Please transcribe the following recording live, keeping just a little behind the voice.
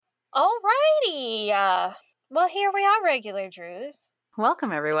Alrighty. Well, here we are, regular Drews.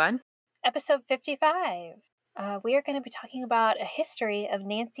 Welcome, everyone. Episode 55. We are going to be talking about a history of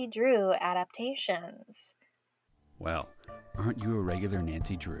Nancy Drew adaptations. Well, aren't you a regular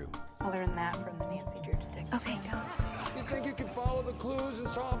Nancy Drew? I learned that from the Nancy Drew detective. Okay, go. You think you can follow the clues and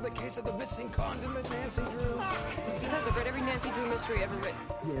solve the case of the missing condiment, Nancy Drew? Because I've read every Nancy Drew mystery ever written.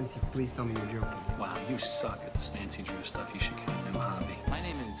 Nancy, please tell me you're joking. Wow, you suck at this Nancy Drew stuff. You should get a new hobby. My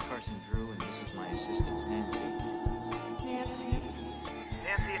name is Carson Drew, and this is my assistant, Nancy.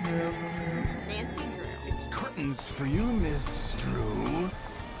 Nancy Drew. It's curtains for you, Miss Drew.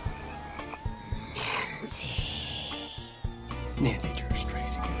 Nancy Drew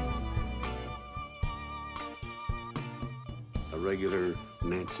strikes again. A regular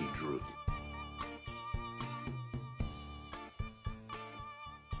Nancy Drew.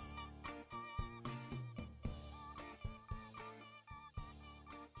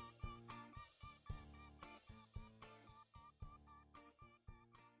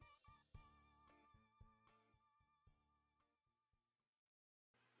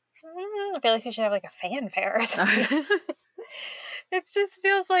 I feel like we should have like a fanfare or something. It just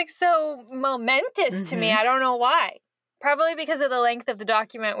feels like so momentous to me. I don't know why. Probably because of the length of the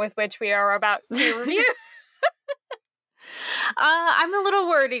document with which we are about to review. I'm a little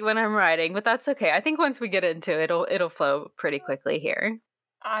wordy when I'm writing, but that's okay. I think once we get into it, it'll flow pretty quickly here.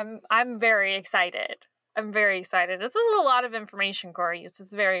 I'm very excited. I'm very excited. This is a lot of information, Corey. This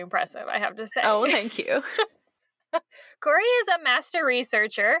is very impressive, I have to say. Oh, well, thank you. Corey is a master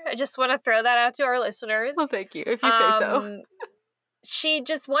researcher. I just want to throw that out to our listeners. Well, thank you, if you say so. She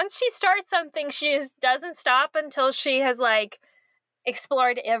just, once she starts something, she just doesn't stop until she has, like,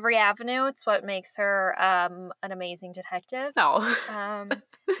 explored every avenue. It's what makes her an amazing detective. No.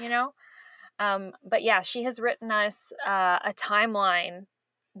 You know? But yeah, she has written us a timeline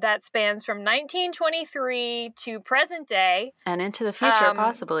that spans from 1923 to present day. And into the future,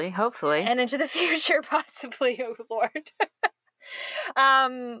 possibly, hopefully. And into the future, possibly, oh Lord.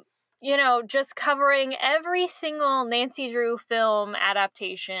 You know, just covering every single Nancy Drew film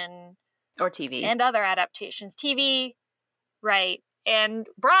adaptation. Or TV. And other adaptations. TV, right, and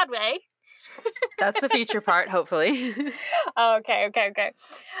Broadway. That's the future part, hopefully. Okay.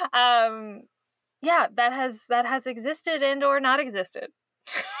 Yeah, that has existed and or not existed.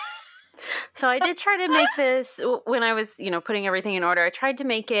 So I did try to make this, when I was, putting everything in order, I tried to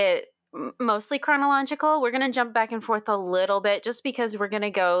make it mostly chronological. We're going to jump back and forth a little bit just because we're going to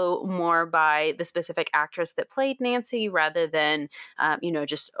go more by the specific actress that played Nancy rather than,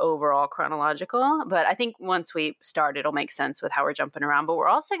 just overall chronological. But I think once we start, it'll make sense with how we're jumping around. But we're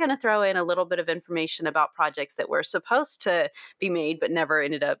also going to throw in a little bit of information about projects that were supposed to be made but never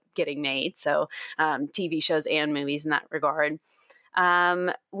ended up getting made. So TV shows and movies in that regard.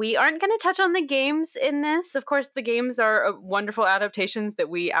 We aren't going to touch on the games in this. Of course, the games are wonderful adaptations that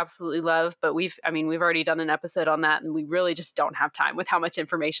we absolutely love, but we've already done an episode on that, and we really just don't have time with how much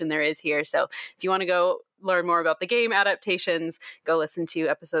information there is here. So if you want to go learn more about the game adaptations, go listen to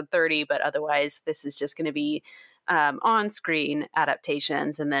episode 30, but otherwise this is just going to be on-screen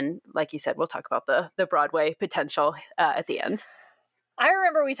adaptations. And then, like you said, we'll talk about the Broadway potential at the end. I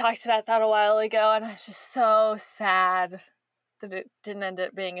remember we talked about that a while ago, and I was just so sad that it didn't end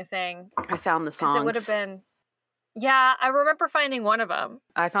up being a thing. I found the songs. It would have been... Yeah, I remember finding one of them.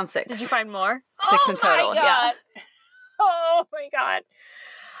 I found 6. Did you find more? 6 in total, yeah. Oh my God.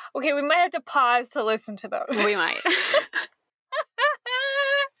 Okay, we might have to pause to listen to those. We might.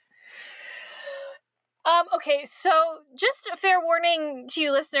 Okay, so just a fair warning to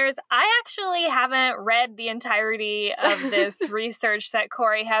you listeners, I actually haven't read the entirety of this research that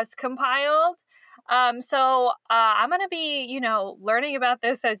Corey has compiled. So I'm going to be, learning about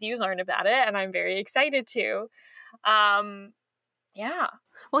this as you learn about it, and I'm very excited to. Yeah.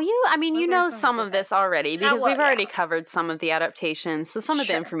 Well, you know some of this already because we've already covered some of the adaptations. So some of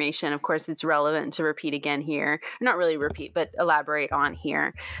the information, of course, it's relevant to repeat again here. Not really repeat, but elaborate on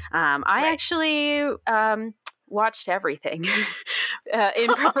here. I actually watched everything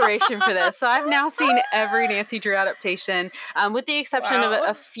in preparation for this. So I've now seen every Nancy Drew adaptation, with the exception of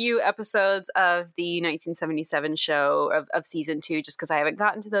a few episodes of the 1977 show of season 2, just because I haven't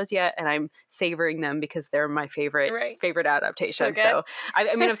gotten to those yet, and I'm savoring them because they're my favorite adaptation. So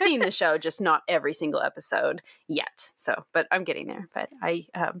I've seen the show, just not every single episode yet. So, but I'm getting there. But I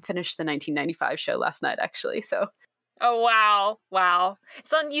finished the 1995 show last night, actually. So. Oh, wow.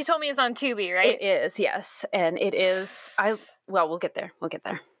 It's on, you told me it's on Tubi, right? It is, yes. And it is, we'll get there.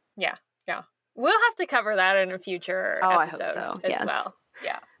 Yeah. We'll have to cover that in a future episode I hope so. as well.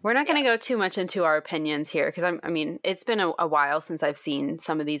 Yeah. We're not going to go too much into our opinions here because I mean, it's been a while since I've seen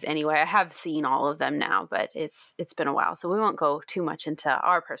some of these anyway. I have seen all of them now, but it's been a while, so we won't go too much into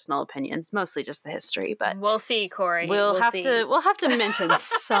our personal opinions. Mostly just the history, but we'll see, Corey. We'll have to mention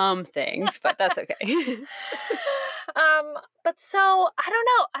some things, but that's okay. But so I don't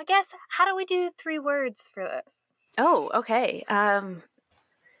know. I guess how do we do 3 words for this? Oh, okay.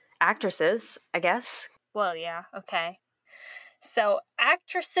 Actresses, I guess. Well, yeah. Okay. So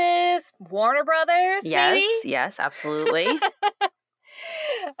actresses, Warner Brothers, maybe? Yes, absolutely.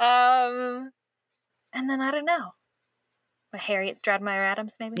 And then I don't know. Harriet Stradmeyer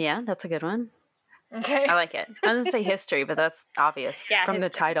Adams, maybe? Yeah, that's a good one. Okay. I like it. I was going to say history, but that's obvious from the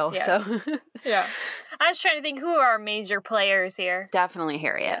title. Yeah. So yeah. I was trying to think who are our major players here. Definitely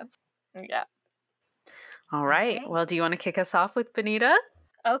Harriet. Yeah. All right. Okay. Well, do you want to kick us off with Benita?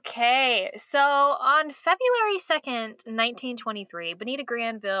 Okay. So on February 2nd, 1923, Benita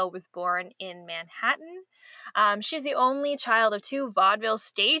Granville was born in Manhattan. She's the only child of 2 vaudeville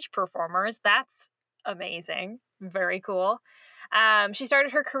stage performers. That's amazing. Very cool. She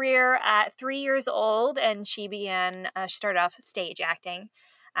started her career at 3 years old, and she started off stage acting.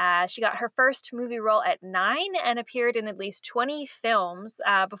 She got her first movie role at 9 and appeared in at least 20 films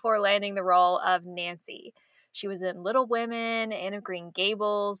before landing the role of Nancy. She was in Little Women, Anne of Green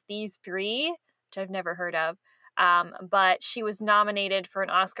Gables, These 3, which I've never heard of. But she was nominated for an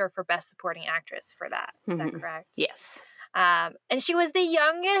Oscar for Best Supporting Actress for that. Is that correct? Yes. And she was the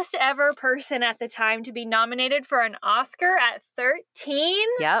youngest ever person at the time to be nominated for an Oscar at 13.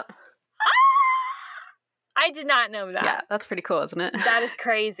 Yep. I did not know that. Yeah, that's pretty cool, isn't it? That is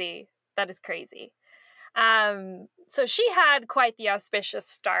crazy. That is crazy. So she had quite the auspicious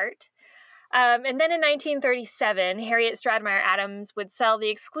start. And then in 1937, Harriet Stradmeyer Adams would sell the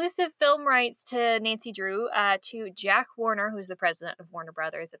exclusive film rights to Nancy Drew to Jack Warner, who's the president of Warner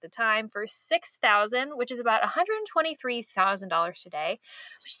Brothers at the time, for $6,000, which is about $123,000 today,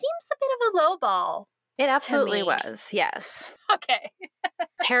 which seems a bit of a lowball. It absolutely was, yes. Okay.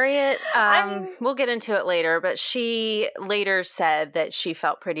 Harriet, we'll get into it later, but she later said that she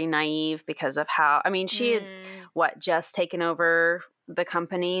felt pretty naive because of how, I mean, she had, just taken over the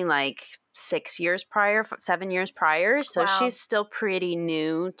company like 7 years prior. So she's still pretty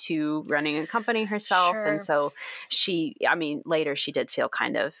new to running a company herself. Sure. And so later she did feel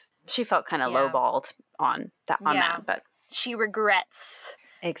she felt kind of lowballed on that, but she regrets.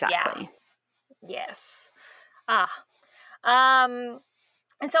 Exactly. Yeah. Yes. And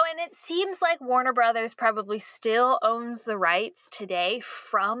it seems like Warner Brothers probably still owns the rights today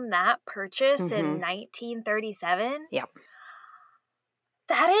from that purchase in 1937. Yep.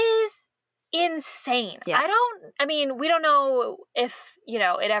 That is insane. Yeah. We don't know if,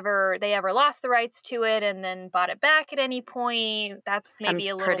 they ever lost the rights to it and then bought it back at any point. That's maybe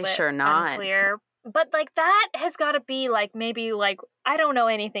a little bit sure not. Unclear. But that has got to be maybe I don't know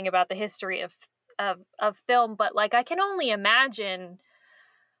anything about the history of film, but I can only imagine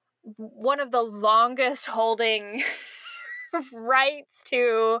one of the longest holding rights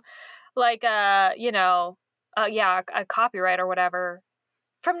to a copyright or whatever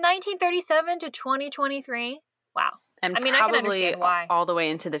from 1937 to 2023. Wow. And I can understand why. All the way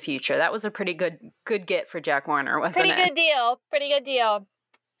into the future. That was a pretty good get for Jack Warner, wasn't it? Pretty good deal.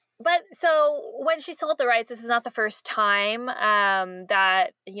 But so when she sold the rights, this is not the first time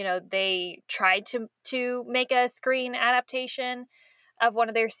that, they tried to make a screen adaptation of one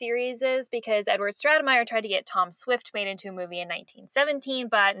of their series, because Edward Stradmeyer tried to get Tom Swift made into a movie in 1917,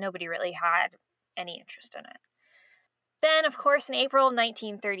 but nobody really had any interest in it. Then, of course, in April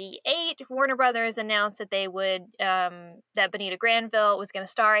 1938, Warner Brothers announced that they would that Benita Granville was going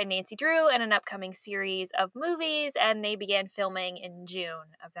to star in Nancy Drew in an upcoming series of movies, and they began filming in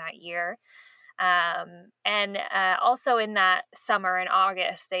June of that year. Also in that summer, in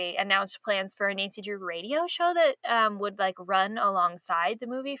August, they announced plans for a Nancy Drew radio show that would run alongside the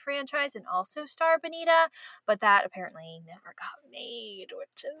movie franchise and also star Benita, but that apparently never got made,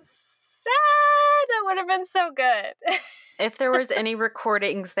 which is sad. That would have been so good. If there was any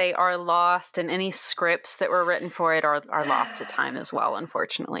recordings, they are lost, and any scripts that were written for it are lost to time as well,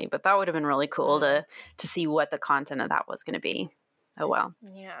 unfortunately. But that would have been really cool to see what the content of that was going to be. Oh, well.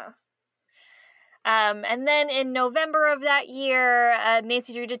 Yeah. And then in November of that year,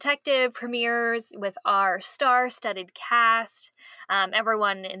 Nancy Drew Detective premieres with our star-studded cast.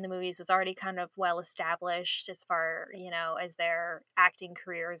 Everyone in the movies was already kind of well established as far, as their acting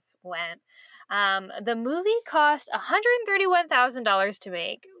careers went. The movie cost $131,000 to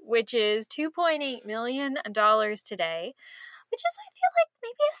make, which is $2.8 million today, which is, I feel like,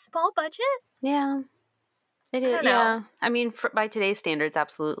 maybe a small budget. Yeah. It I is, don't know. yeah. I mean, by today's standards,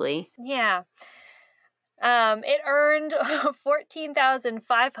 absolutely. Yeah. It earned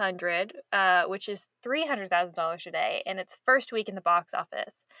 $14,500, which is $300,000 today, in its first week in the box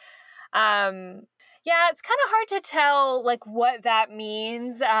office. Yeah, it's kind of hard to tell like what that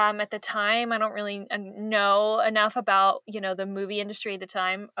means at the time. I don't really know enough about, the movie industry at the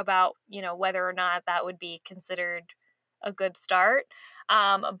time about, whether or not that would be considered a good start.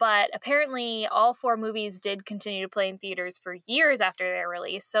 But apparently all 4 movies did continue to play in theaters for years after their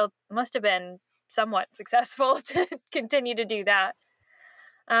release, so it must have been somewhat successful to continue to do that.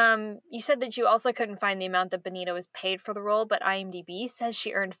 You said that you also couldn't find the amount that Benita was paid for the role, but IMDb says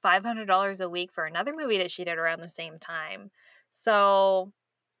she earned $500 a week for another movie that she did around the same time. So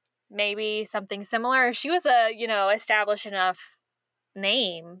maybe something similar. She was a, established enough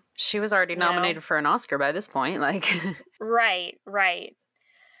name. She was already nominated for an Oscar by this point. Like, right.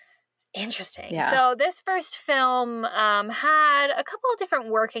 Interesting. Yeah. So this first film had a couple of different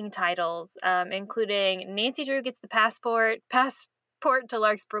working titles, including Nancy Drew Gets the Passport to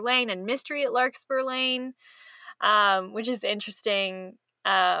Larkspur Lane, and Mystery at Larkspur Lane, which is interesting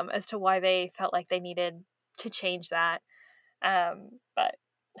as to why they felt like they needed to change that. But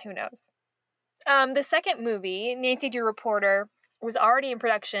who knows? The second movie, Nancy Drew Reporter, was already in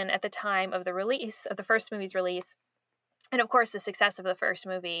production at the time of the first movie's release. And of course, the success of the first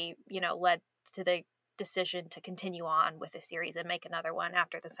movie, led to the decision to continue on with the series and make another one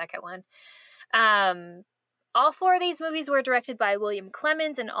after the second one. All 4 of these movies were directed by William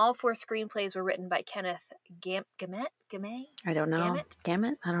Clemens, and all 4 screenplays were written by Kenneth Gamay? I don't know.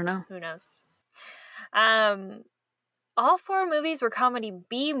 Gamut? I don't know. Who knows? All 4 movies were comedy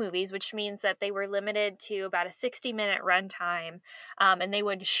B movies, which means that they were limited to about a 60-minute runtime, and they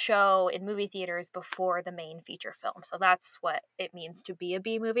would show in movie theaters before the main feature film. So that's what it means to be a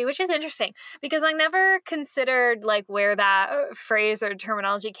B movie, which is interesting because I never considered like where that phrase or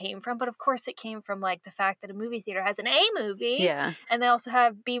terminology came from. But of course, it came from like the fact that a movie theater has an A movie, Yeah, and they also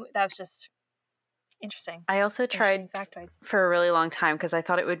have B. That was just interesting. I also tried for a really long time because I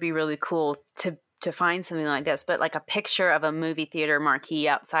thought it would be really cool to find something like this, but like a picture of a movie theater marquee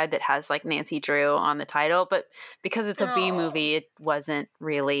outside that has like Nancy Drew on the title. But because it's a B movie, it wasn't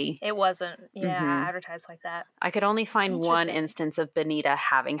really. It wasn't, advertised like that. I could only find one instance of Benita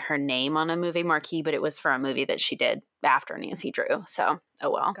having her name on a movie marquee, but it was for a movie that she did after Nancy Drew. So,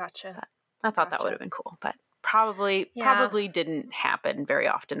 oh well. Gotcha. But I thought that would have been cool, but probably didn't happen very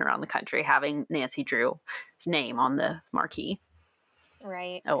often around the country, having Nancy Drew's name on the marquee.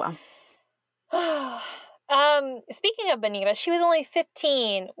 Right. Oh well. Speaking of Benita, she was only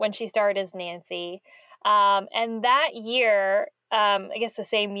 15 when she starred as Nancy. And that year, I guess the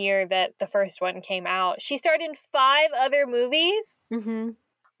same year that the first one came out, she starred in 5 other movies. Mm-hmm.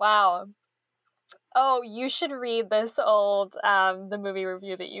 Wow. Oh, you should read this the movie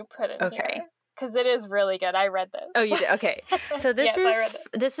review that you put in here. Because it is really good. I read this. Oh, you did? Okay. So this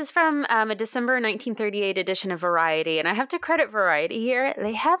this is from a December 1938 edition of Variety, and I have to credit Variety here.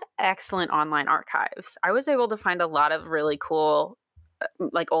 They have excellent online archives. I was able to find a lot of really cool,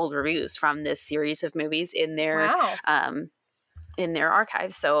 like old reviews from this series of movies in their in their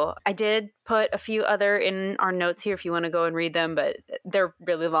archives. So I did put a few other in our notes here if you want to go and read them, but they're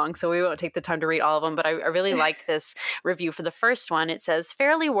really long, so we won't take the time to read all of them. But I really liked this review for the first one. It says,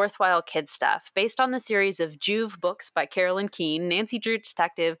 fairly worthwhile kid stuff. Based on the series of Juve books by Carolyn Keene, Nancy Drew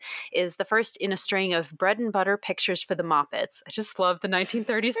Detective is the first in a string of bread and butter pictures for the Moppets. I just love the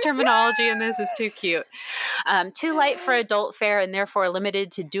 1930s terminology in this. It's too cute. Too light for adult fare and therefore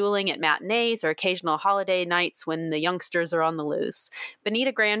limited to dueling at matinees or occasional holiday nights when the youngsters are on the loose.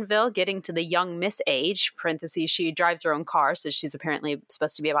 Benita Granville getting to the young miss age, parentheses, she drives her own car, so she's apparently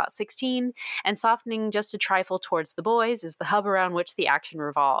supposed to be about 16, and softening just a trifle towards the boys is the hub around which the action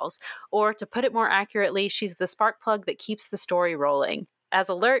revolves. Or, to put it more accurately, she's the spark plug that keeps the story rolling. As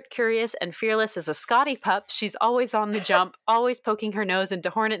alert, curious, and fearless as a Scotty pup, she's always on the jump, always poking her nose into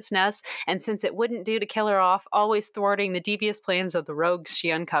hornets' nests, and since it wouldn't do to kill her off, always thwarting the devious plans of the rogues she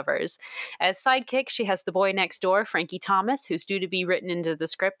uncovers. As sidekick, she has the boy next door, Frankie Thomas, who's due to be written into the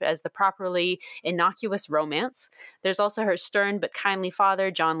script as the properly innocuous romance. There's also her stern but kindly father,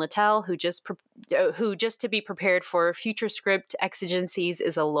 John Littell, who just to be prepared for future script exigencies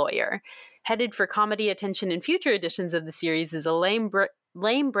is a lawyer. Headed for comedy attention in future editions of the series is a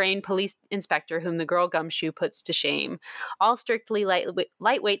lame-brained police inspector whom the girl Gumshoe puts to shame. All strictly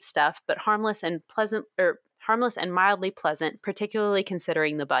lightweight stuff, but harmless and pleasant, harmless and mildly pleasant, particularly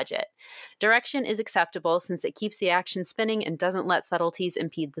considering the budget. Direction is acceptable since it keeps the action spinning and doesn't let subtleties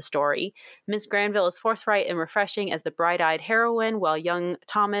impede the story. Miss Granville is forthright and refreshing as the bright-eyed heroine, while young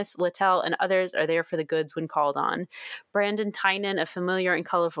Thomas, Littell, and others are there for the goods when called on. Brandon Tynan, a familiar and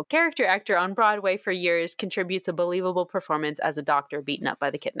colorful character actor on Broadway for years, contributes a believable performance as a doctor beaten up by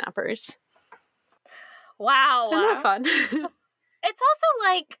the kidnappers. Wow. Isn't that fun? It's also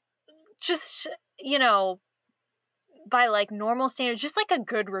like, just, you know, by like normal standards, just like a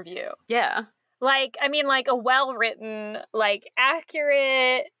good review. Yeah. Like, I mean, like a well-written, like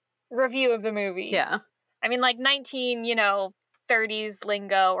accurate review of the movie. Yeah. I mean, like 1930s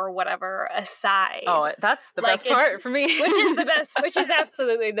lingo or whatever aside. Oh, that's the best part for me. Which is the best, which is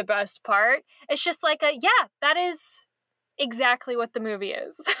absolutely the best part. It's just like that is exactly what the movie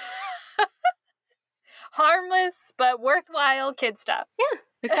is. Harmless, but worthwhile kid stuff. Yeah,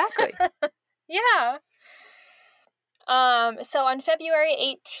 exactly. Yeah. So on February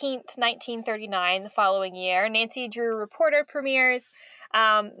 18th, 1939, the following year, Nancy Drew Reporter premieres.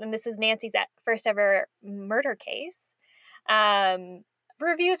 And this is Nancy's first ever murder case.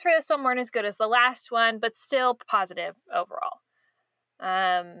 Reviews for this one weren't as good as the last one, but still positive overall.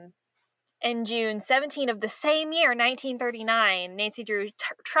 In June 17 of the same year, 1939, Nancy Drew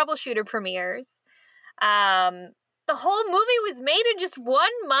Troubleshooter premieres. The whole movie was made in just 1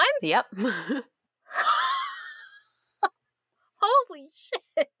 month? Yep. Holy shit.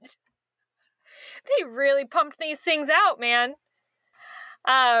 They really pumped these things out, man.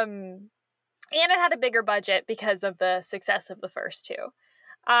 And it had a bigger budget because of the success of the first two.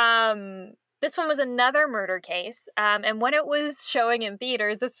 This one was another murder case. And when it was showing in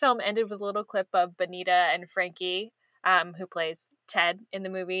theaters, this film ended with a little clip of Bonita and Frankie, who plays Ted in the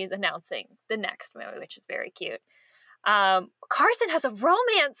movies, announcing the next movie, which is very cute. Carson has a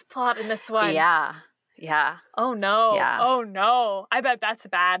romance plot in this one. Yeah. Yeah. Oh no. Yeah. Oh no. I bet that's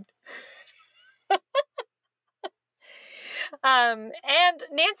bad. And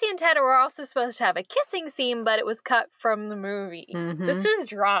Nancy and Ted were also supposed to have a kissing scene, but it was cut from the movie. Mm-hmm. This is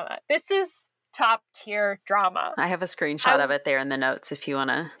drama. This is top tier drama. I have a screenshot of it there in the notes if you want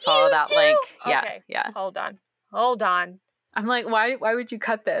to follow that link. Yeah. Okay. Yeah. Hold on. I'm like, why would you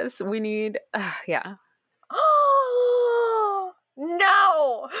cut this? We need, yeah. Oh,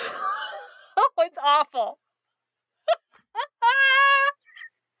 no. Oh, it's awful.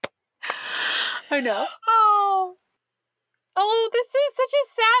 I know. Oh, this is such a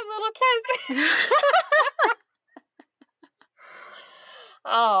sad little kiss.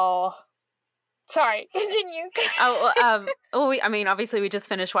 Oh. Sorry, continue. Obviously we just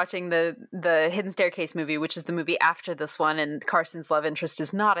finished watching the Hidden Staircase movie, which is the movie after this one, and Carson's love interest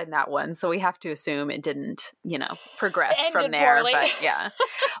is not in that one, so we have to assume it didn't, progress from there. Poorly. But yeah.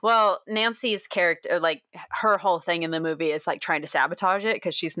 Well, Nancy's character, like her whole thing in the movie is like trying to sabotage it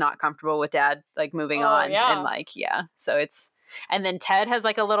because she's not comfortable with Dad like moving on. Yeah. And like, yeah. So it's, and then Ted has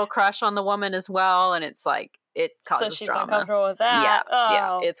like a little crush on the woman as well, and it's like it causes so she's drama. Uncomfortable with that.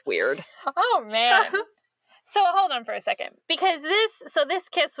 Yeah, it's weird. Oh man. So hold on for a second, because this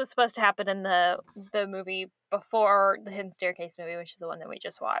kiss was supposed to happen in the movie before the Hidden Staircase movie, which is the one that we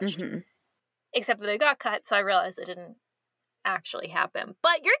just watched. Mm-hmm. Except that it got cut, so I realized it didn't actually happen.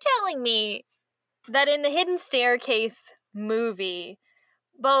 But you're telling me that in the Hidden Staircase movie,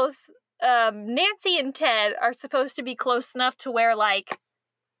 both Nancy and Ted are supposed to be close enough to where like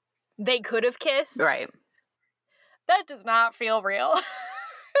they could have kissed? Right. That does not feel real.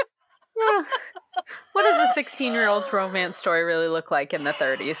 Yeah. What does a 16-year-old's romance story really look like in the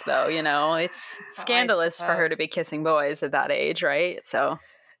 30s, though? It's scandalous for her to be kissing boys at that age, right? So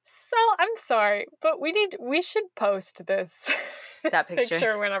I'm sorry, but we should post this that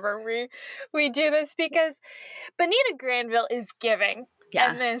picture whenever we do this, because Bonita Granville is giving. Yeah.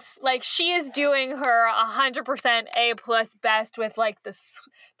 And this, like, she is doing her 100% A+ best with, like, this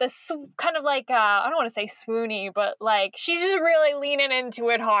kind of like, I don't want to say swoony, but, like, she's just really leaning into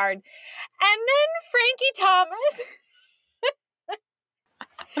it hard. And then Frankie Thomas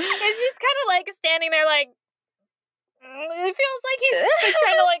is just kind of, like, standing there, like, it feels like he's like,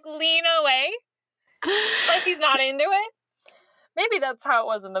 trying to, like, lean away. Like he's not into it. Maybe that's how it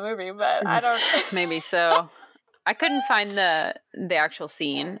was in the movie, but I don't... Maybe so. I couldn't find the actual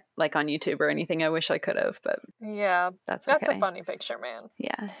scene like on YouTube or anything. I wish I could have, but yeah, that's a funny picture, man.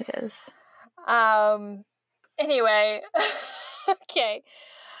 Yeah, it is. Anyway, okay.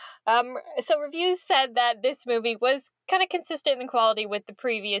 So reviews said that this movie was kind of consistent in quality with the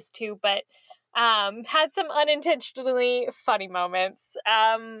previous two, but had some unintentionally funny moments,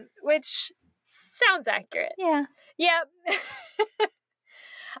 which sounds accurate. Yeah. Yeah.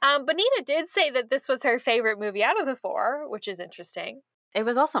 Bonita did say that this was her favorite movie out of the 4, which is interesting. It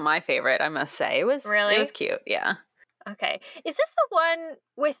was also my favorite, I must say. It was cute, yeah. Okay. Is this the one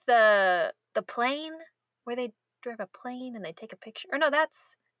with the plane? Where they drive a plane and they take a picture? Or no,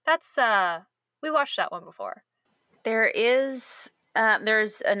 that's we watched that one before. There's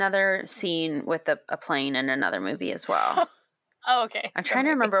another scene with a plane in another movie as well. Oh, okay. I'm trying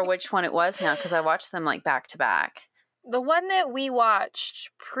to remember which one it was now because I watched them like back to back. The one that we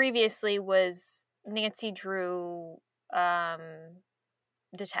watched previously was Nancy Drew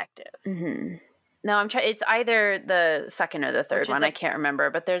Detective. Mm-hmm. No, I'm trying. It's either the second or the third one. I can't remember.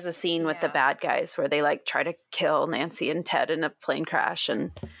 But there's a scene with the bad guys where they like try to kill Nancy and Ted in a plane crash,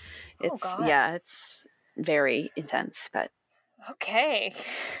 and it's very intense. But okay.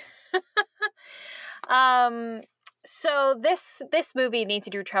 So this movie,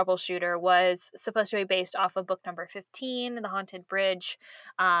 Nancy Drew Troubleshooter, was supposed to be based off of book number 15, The Haunted Bridge,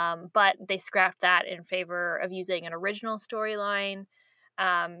 but they scrapped that in favor of using an original storyline.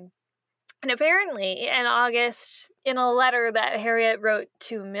 And apparently, in August, in a letter that Harriet wrote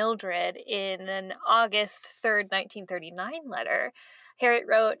to Mildred in an August 3rd, 1939 letter, Harriet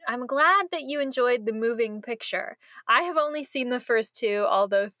wrote, "I'm glad that you enjoyed the moving picture. I have only seen the first 2,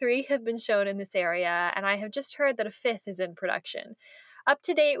 although 3 have been shown in this area, and I have just heard that a 5th is in production. Up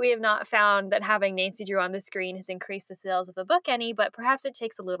to date, we have not found that having Nancy Drew on the screen has increased the sales of the book any, but perhaps it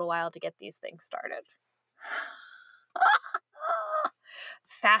takes a little while to get these things started."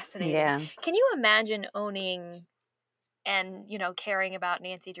 Fascinating. Yeah. Can you imagine owning and, caring about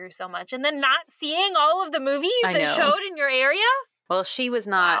Nancy Drew so much and then not seeing all of the movies that showed in your area? Well, she was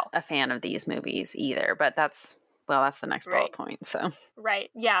not a fan of these movies either, but that's the next bullet point, so. Right,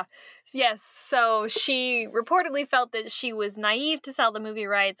 yeah. Yes, so she reportedly felt that she was naive to sell the movie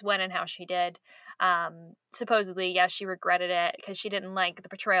rights when and how she did. Supposedly, she regretted it because she didn't like the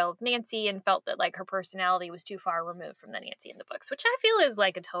portrayal of Nancy and felt that, like, her personality was too far removed from the Nancy in the books, which I feel is,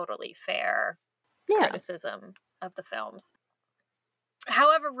 like, a totally fair criticism of the films.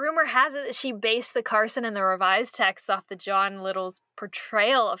 However, rumor has it that she based the Carson and the revised texts off the John Little's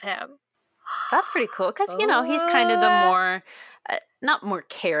portrayal of him. That's pretty cool because, he's kind of the more, not more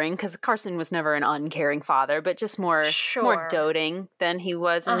caring, because Carson was never an uncaring father, but just more doting than he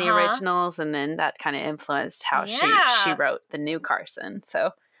was in the originals, and then that kind of influenced how she wrote the new Carson.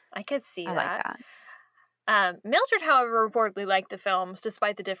 So I could see that. I like that. Mildred, however, reportedly liked the films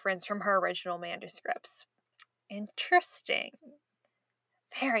despite the difference from her original manuscripts. Interesting.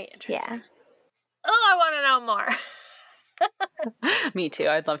 Very interesting. Yeah. Oh, I want to know more. Me too.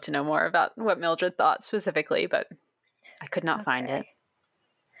 I'd love to know more about what Mildred thought specifically, but I could not find it.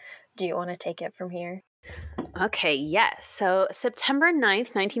 Do you want to take it from here? Okay, yes. So September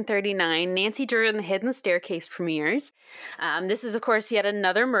 9th, 1939, Nancy Drew and the Hidden Staircase premieres. This is, of course, yet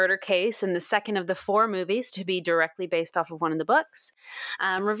another murder case and the second of the 4 movies to be directly based off of one of the books.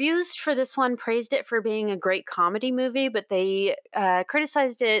 Reviews for this one praised it for being a great comedy movie, but they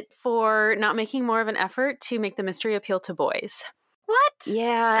criticized it for not making more of an effort to make the mystery appeal to boys. What?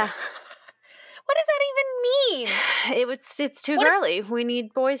 Yeah. What does that even mean? It's too girly. We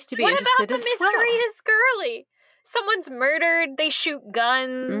need boys to be interested as well. What about the mystery is girly? Someone's murdered, they shoot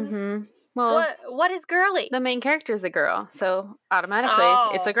guns. Mm-hmm. Well, what is girly? The main character is a girl, so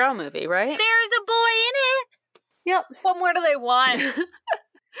automatically it's a girl movie, right? There's a boy in it. Yep. What more do they want?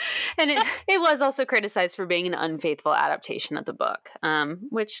 And it was also criticized for being an unfaithful adaptation of the book,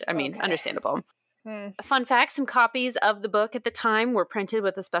 which, I mean, understandable. Fun fact, some copies of the book at the time were printed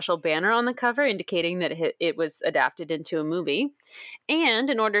with a special banner on the cover indicating that it was adapted into a movie. And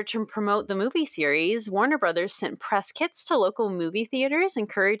in order to promote the movie series, Warner Brothers sent press kits to local movie theaters,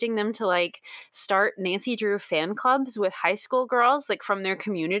 encouraging them to start Nancy Drew fan clubs with high school girls from their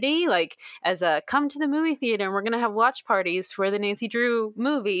community, as a come to the movie theater and we're going to have watch parties for the Nancy Drew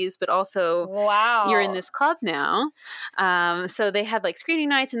movies, but also you're in this club now. So they had screening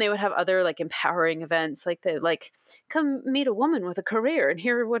nights, and they would have other empowering events, come meet a woman with a career and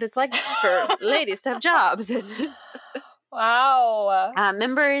hear what it's like for ladies to have jobs. Wow.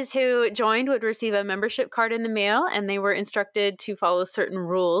 Members who joined would receive a membership card in the mail, and they were instructed to follow certain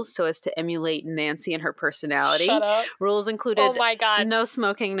rules so as to emulate Nancy and her personality. Shut up. Rules included oh my God. No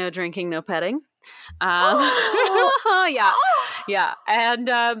smoking, no drinking, no petting. Yeah. Yeah. And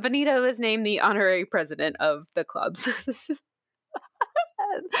Bonita was named the honorary president of the clubs.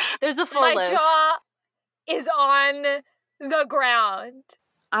 There's a full list. My jaw is on the ground.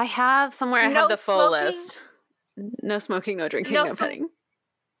 I have somewhere I have the full list. No smoking, no drinking, no petting.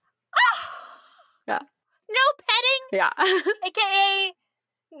 Yeah. No petting? Yeah. AKA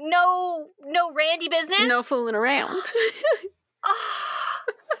no randy business? No fooling around.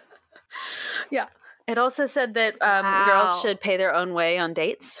 Yeah. It also said that Wow. girls should pay their own way on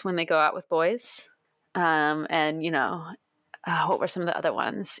dates when they go out with boys. And, what were some of the other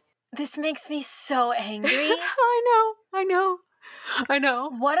ones? This makes me so angry. I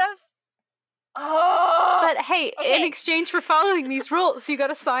know. What if... Oh! But hey, in exchange for following these rules, you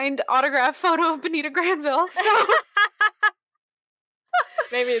got a signed autograph photo of Benita Granville. So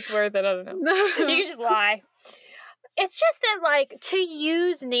maybe it's worth it. I don't know. You can just lie. It's just that, like, to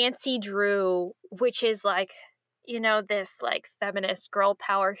use Nancy Drew, which is like, this like feminist girl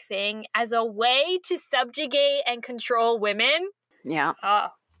power thing, as a way to subjugate and control women. Yeah.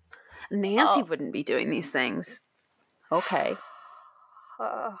 Nancy wouldn't be doing these things. Okay.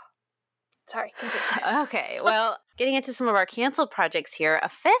 Sorry, continue. Okay, well, getting into some of our canceled projects here, a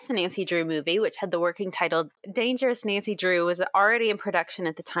fifth Nancy Drew movie, which had the working title Dangerous Nancy Drew, was already in production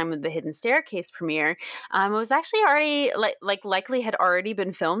at the time of the Hidden Staircase premiere. It was actually already, likely had already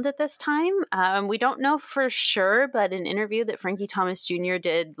been filmed at this time. We don't know for sure, but an interview that Frankie Thomas Jr.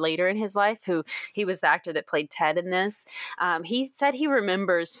 did later in his life, he was the actor that played Ted in this, he said he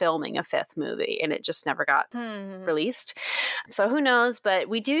remembers filming a fifth movie, and it just never got released. So who knows, but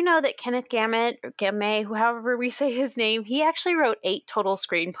we do know that Kenneth Gamay, however we say his name, he actually wrote 8 total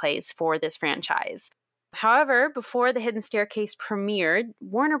screenplays for this franchise. However, before The Hidden Staircase premiered,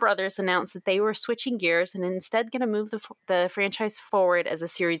 Warner Brothers announced that they were switching gears and instead going to move the franchise forward as a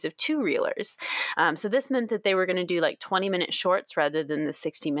series of 2-reelers. So this meant that they were going to do like 20-minute shorts rather than the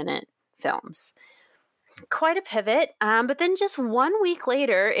 60-minute films. Quite a pivot, but then just 1 week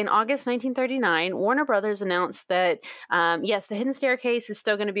later, in August 1939, Warner Brothers announced that, yes, The Hidden Staircase is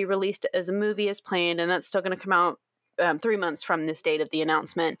still going to be released as a movie as planned, and that's still going to come out 3 months from this date of the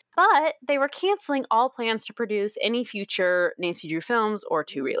announcement. But they were canceling all plans to produce any future Nancy Drew films or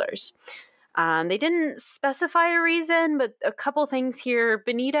 2-reelers. They didn't specify a reason, but a couple things here.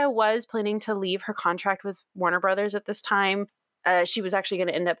 Benita was planning to leave her contract with Warner Brothers at this time. She was actually going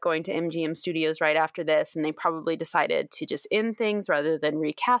to end up going to MGM Studios right after this, and they probably decided to just end things rather than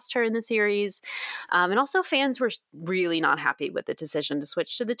recast her in the series. And also fans were really not happy with the decision to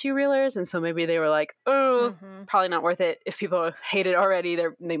switch to the 2-reelers, and so maybe they were like, probably not worth it. If people hate it already,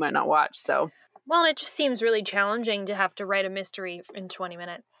 they might not watch, so... Well, it just seems really challenging to have to write a mystery in 20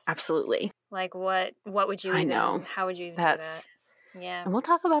 minutes. Absolutely. Like, what would you how would you even do that? Yeah. And we'll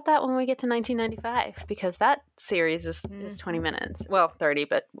talk about that when we get to 1995, because that series is 20 minutes. Well, 30,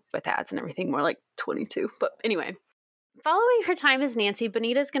 but with ads and everything, more like 22. But anyway. Following her time as Nancy,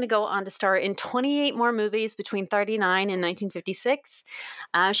 Benita's going to go on to star in 28 more movies between 1939 and 1956.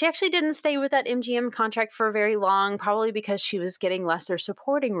 She actually didn't stay with that MGM contract for very long, probably because she was getting lesser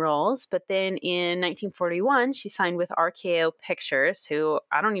supporting roles. But then in 1941, she signed with RKO Pictures, who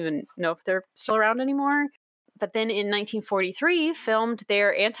I don't even know if they're still around anymore. But then in 1943, filmed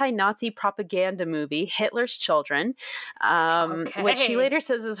their anti-Nazi propaganda movie, Hitler's Children, which she later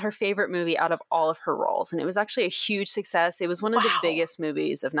says is her favorite movie out of all of her roles. And it was actually a huge success. It was one of the biggest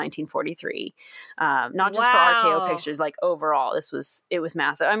movies of 1943, not just for RKO Pictures, like overall. It was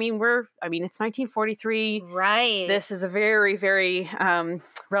massive. I mean, it's 1943. Right. This is a very, very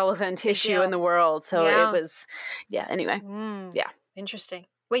relevant issue in the world. So it was, anyway. Yeah. Interesting.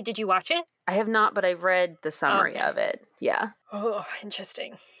 Wait, did you watch it? I have not, but I've read the summary of it. Yeah. Oh,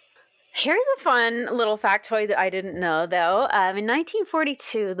 interesting. Here's a fun little factoid that I didn't know, though. In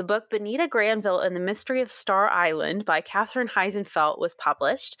 1942, the book Benita Granville and the Mystery of Star Island by Katherine Heisenfeld was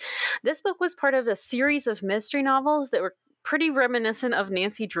published. This book was part of a series of mystery novels that were pretty reminiscent of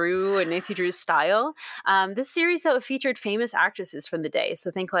Nancy Drew and Nancy Drew's style. This series, though, featured famous actresses from the day.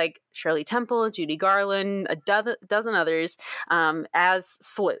 So think like Shirley Temple, Judy Garland, a dozen others as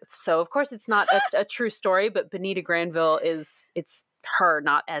sleuths. So, of course, it's not a true story, but Benita Granville it's her,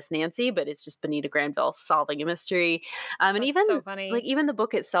 not as Nancy, but it's just Benita Granville solving a mystery. And even so funny. Like even the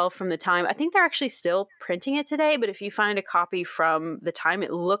book itself from the time, I think they're actually still printing it today, but if you find a copy from the time,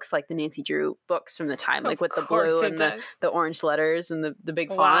 it looks like the Nancy Drew books from the time, like with the blue and the orange letters and the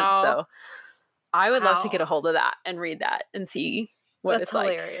big font. So I would love to get a hold of that and read that and see what it's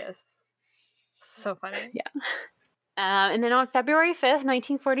like. That's hilarious. So funny. Yeah. And then on February 5th,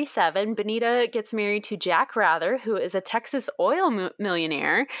 1947, Benita gets married to Jack Rather, who is a Texas oil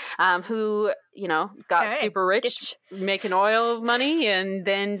millionaire who, got super rich making oil money and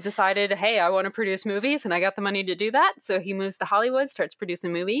then decided, hey, I want to produce movies and I got the money to do that. So he moves to Hollywood, starts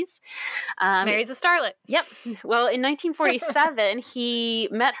producing movies. Marries a starlet. Yep. Well, in 1947, he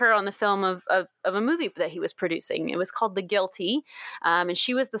met her on the film of a movie that he was producing. It was called The Guilty. And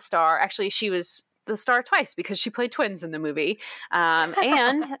she was the star. Actually, she was the star twice because she played twins in the movie.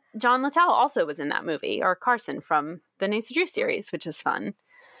 And John Littell also was in that movie, or Carson from the Nancy Drew series, which is fun.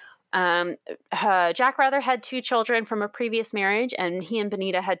 Jack rather had 2 children from a previous marriage, and he and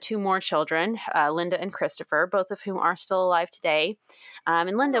Benita had 2 more children, Linda and Christopher, both of whom are still alive today.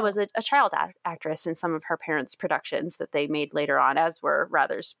 And Linda was a child actress in some of her parents' productions that they made later on, as were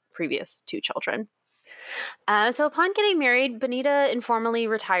Rather's previous 2 children. So upon getting married, Benita informally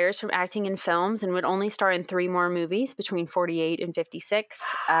retires from acting in films and would only star in 3 more movies between 48 and 56.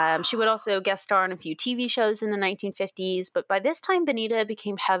 She would also guest star on a few TV shows in the 1950s, but by this time, Benita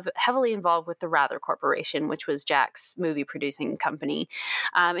became heavily involved with the Rather Corporation, which was Jack's movie producing company.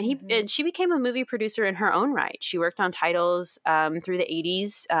 And she became a movie producer in her own right. She worked on titles through the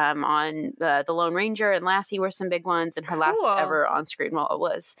 80s on The Lone Ranger and Lassie were some big ones, and her last ever on-screen role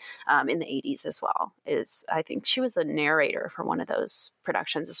was in the 80s as well. I think she was a narrator for one of those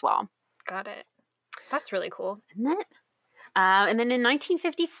productions as well. Got it. That's really cool. Isn't it? And then in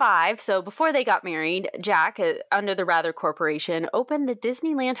 1955, so before they got married, Jack, under the Rather Corporation, opened the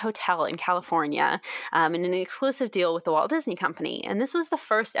Disneyland Hotel in California in an exclusive deal with the Walt Disney Company. And this was the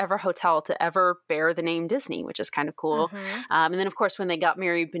first ever hotel to ever bear the name Disney, which is kind of cool. And then, of course, when they got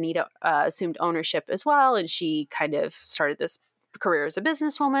married, Benita assumed ownership as well, and she kind of started this career as a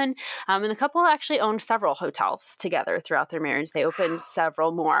businesswoman. And the couple actually owned several hotels together throughout their marriage. They opened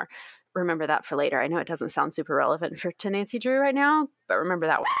several more. Remember that for later. I know it doesn't sound super relevant to Nancy Drew right now, but remember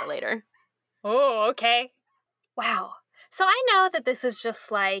that one for later. Oh, okay. Wow. So I know that this is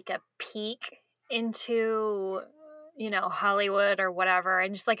just like a peek into, Hollywood or whatever,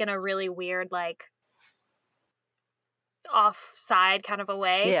 and just like in a really weird, like, offside kind of a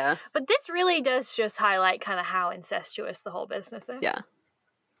way. Yeah. But this really does just highlight kind of how incestuous the whole business is. Yeah.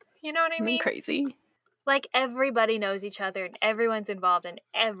 You know what I mean? Crazy. Like, everybody knows each other and everyone's involved in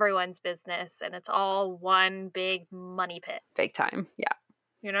everyone's business, and it's all one big money pit. Big time. Yeah.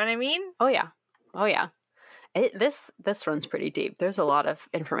 You know what I mean? Oh, yeah. Oh, yeah. This runs pretty deep. There's a lot of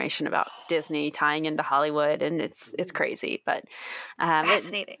information about Disney tying into Hollywood, and it's crazy. But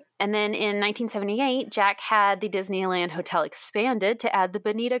fascinating. And then in 1978, Jack had the Disneyland Hotel expanded to add the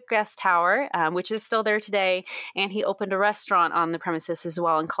Bonita Guest Tower, which is still there today, and he opened a restaurant on the premises as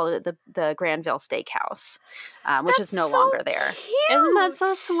well and called it the Granville Steakhouse, which is no longer there. Cute. Isn't that so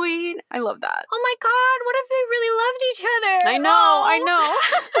sweet? I love that. Oh my God! What if they really loved each other? I know. I know.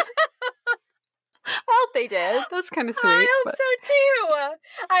 I hope they did. That's kind of sweet. I hope so too.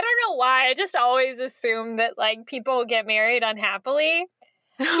 I don't know why. I just always assume that like people get married unhappily.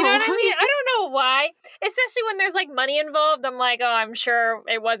 You know what I mean? I don't know why. Especially when there's like money involved. I'm like, oh, I'm sure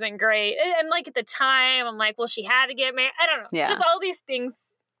it wasn't great. And like at the time, I'm like, well, she had to get married. I don't know. Yeah. Just all these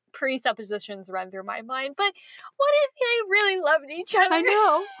things, presuppositions run through my mind. But what if they really loved each other? I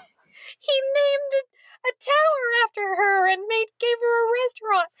know. He named a tower after her and gave her a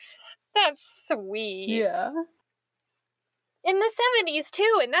restaurant. That's sweet. Yeah. In the 70s,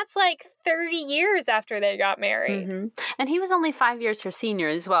 too, and that's like 30 years after they got married. Mm-hmm. And he was only 5 years her senior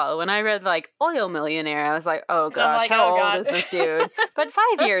as well. When I read, like, Oil Millionaire, I was like, oh, gosh, how old is this dude? But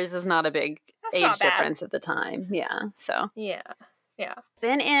 5 years is not a big age difference at the time. Yeah, so. Yeah. Yeah.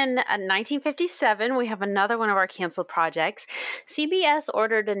 Then in 1957, we have another one of our canceled projects. CBS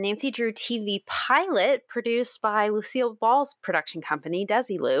ordered a Nancy Drew TV pilot produced by Lucille Ball's production company,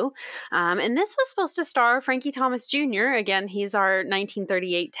 Desilu. And this was supposed to star Frankie Thomas Jr. Again, he's our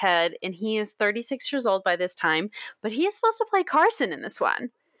 1938 Ted, and he is 36 years old by this time. But he is supposed to play Carson in this one.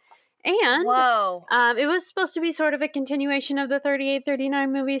 And whoa, it was supposed to be sort of a continuation of the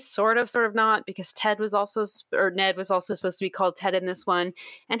 38-39 movie, sort of not, because Ned was also supposed to be called Ted in this one.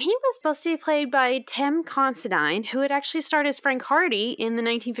 And he was supposed to be played by Tim Considine, who had actually starred as Frank Hardy in the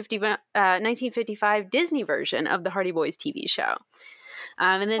 1955 Disney version of the Hardy Boys TV show.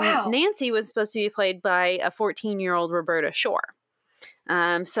 And then Nancy was supposed to be played by a 14-year-old Roberta Shore.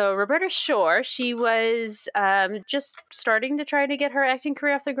 So Roberta Shore, she was just starting to try to get her acting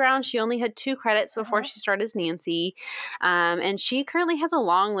career off the ground. She only had 2 credits before she started as Nancy. And she currently has a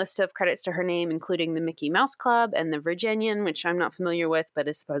long list of credits to her name, including the Mickey Mouse Club and the Virginian, which I'm not familiar with, but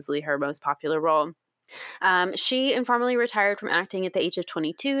is supposedly her most popular role. She informally retired from acting at the age of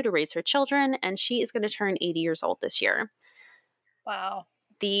 22 to raise her children, and she is going to turn 80 years old this year. Wow.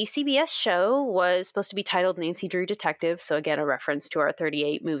 The CBS show was supposed to be titled Nancy Drew Detective, so again, a reference to our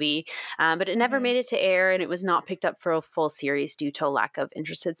 38 movie, but it never made it to air, and it was not picked up for a full series due to a lack of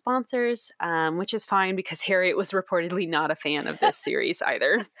interested sponsors, which is fine because Harriet was reportedly not a fan of this series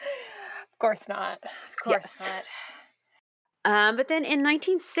either. Of course not. Of course not. But then in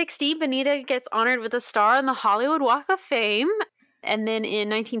 1960, Bonita gets honored with a star on the Hollywood Walk of Fame. And then in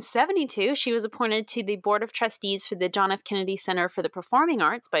 1972, she was appointed to the Board of Trustees for the John F. Kennedy Center for the Performing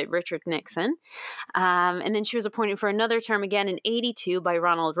Arts by Richard Nixon. And then she was appointed for another term again in 82 by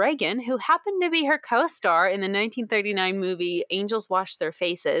Ronald Reagan, who happened to be her co-star in the 1939 movie Angels Wash Their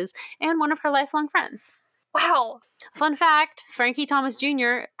Faces and one of her lifelong friends. Wow. Fun fact, Frankie Thomas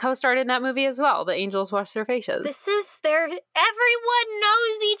Jr. co-starred in that movie as well, The Angels Wash Their Faces. Everyone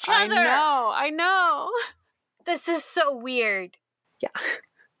knows each other. I know. This is so weird. Yeah.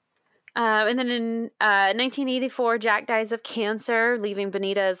 And then in 1984, Jack dies of cancer, leaving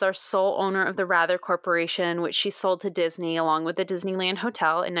Benita as their sole owner of the Rather Corporation, which she sold to Disney along with the Disneyland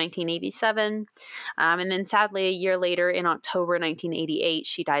Hotel in 1987. And then sadly, a year later, in October 1988,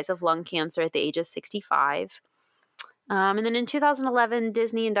 she dies of lung cancer at the age of 65. And then in 2011,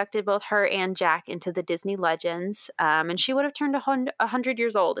 Disney inducted both her and Jack into the Disney Legends. And she would have turned 100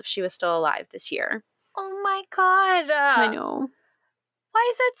 years old if she was still alive this year. Oh my God. I know. Why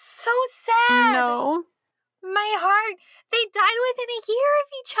is that so sad? No. My heart. They died within a year of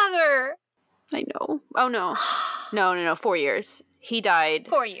each other. I know. Oh, no. No. 4 years. He died.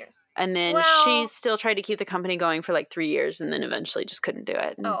 4 years. And then she still tried to keep the company going for like 3 years and then eventually just couldn't do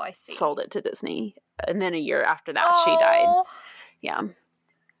it. And I see. Sold it to Disney. And then a year after that, she died. Yeah.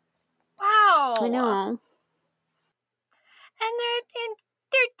 Wow. I know. And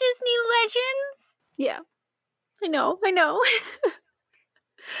they're Disney legends? Yeah. I know.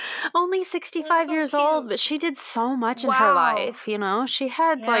 Only 65 years old, but she did so much in her life, you know? She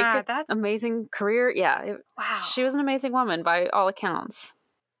had amazing career. Yeah. Wow. She was an amazing woman by all accounts.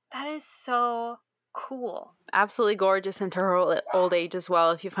 That is so cool. Absolutely gorgeous into her old age as well.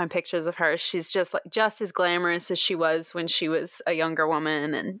 If you find pictures of her, she's just as glamorous as she was when she was a younger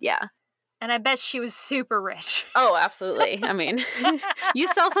woman. And yeah. And I bet she was super rich. Oh, absolutely. I mean, you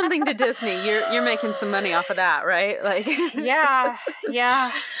sell something to Disney, you're making some money off of that, right? Like, yeah. But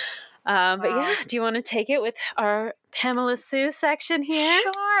yeah, do you want to take it with our Pamela Sue section here?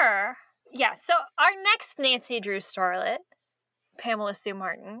 Sure. Yeah. So our next Nancy Drew starlet, Pamela Sue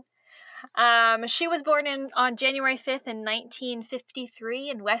Martin. She was born on January 5th in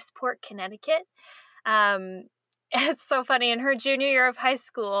 1953 in Westport, Connecticut. It's so funny. In her junior year of high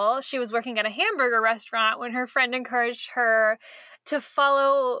school, she was working at a hamburger restaurant when her friend encouraged her to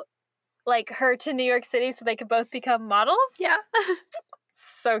follow her to New York City so they could both become models. Yeah.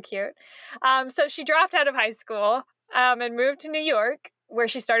 So cute. So she dropped out of high school and moved to New York, where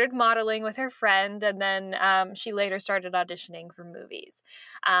she started modeling with her friend, and then she later started auditioning for movies.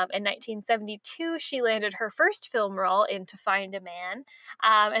 In 1972, she landed her first film role in To Find a Man,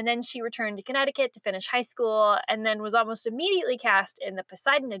 and then she returned to Connecticut to finish high school, and then was almost immediately cast in The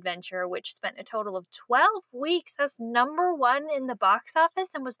Poseidon Adventure, which spent a total of 12 weeks as #1 in the box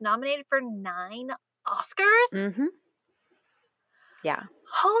office and was nominated for 9 Oscars. Mm-hmm. Yeah.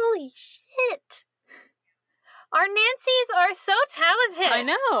 Holy shit! Our Nancys are so talented. I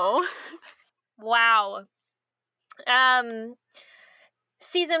know. Wow.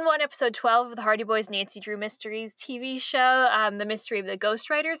 Season 1, episode 12 of the Hardy Boys Nancy Drew Mysteries TV show, The Mystery of the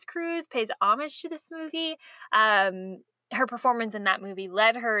Ghostwriters Cruise, pays homage to this movie. Her performance in that movie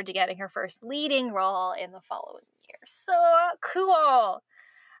led her to getting her first leading role in the following year. So cool.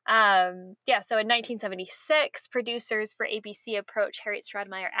 So in 1976, producers for ABC approached Harriet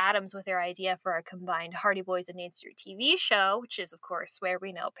Stratemeyer Adams with their idea for a combined Hardy Boys and Nancy Drew TV show, which is, of course, where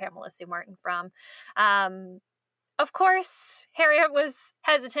we know Pamela Sue Martin from. Of course, Harriet was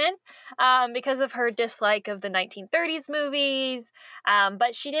hesitant because of her dislike of the 1930s movies,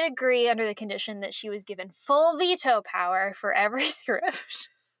 but she did agree under the condition that she was given full veto power for every script.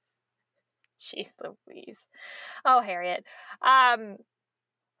 Jeez Louise. Oh, Harriet.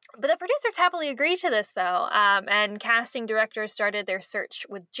 But the producers happily agreed to this, though, and casting directors started their search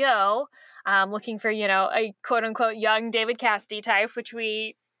with Joe, looking for, a quote-unquote young David Cassidy type, which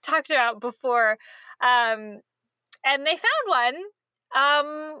we talked about before. And they found one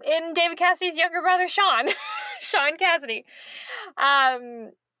in David Cassidy's younger brother, Sean. Sean Cassidy.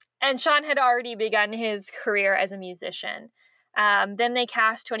 And Sean had already begun his career as a musician. Then they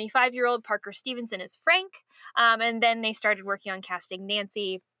cast 25-year-old Parker Stevenson as Frank, and then they started working on casting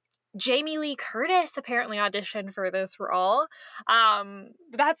Nancy. Jamie Lee Curtis apparently auditioned for this role.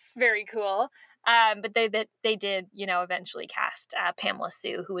 That's very cool. But they did, eventually cast Pamela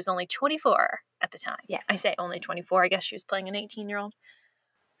Sue, who was only 24 at the time. Yeah. I say only 24. I guess she was playing an 18-year-old.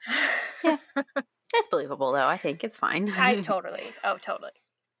 Yeah. That's believable, though. I think it's fine. Totally.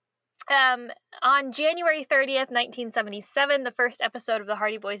 On January 30th, 1977, the first episode of the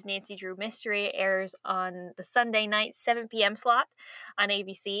Hardy Boys Nancy Drew Mystery airs on the Sunday night 7 p.m. slot on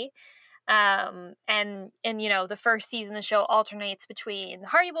ABC. And you know, the first season, the show alternates between the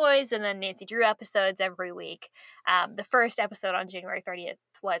Hardy Boys and then Nancy Drew episodes every week. The first episode on January 30th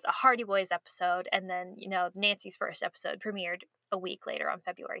was a Hardy Boys episode, and then, you know, Nancy's first episode premiered a week later on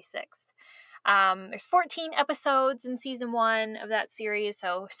February 6th. There's 14 episodes in season 1 of that series,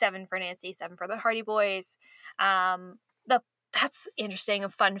 so 7 for Nancy, 7 for the Hardy Boys. That's interesting. A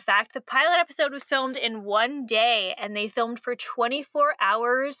fun fact: the pilot episode was filmed in 1 day, and they filmed for 24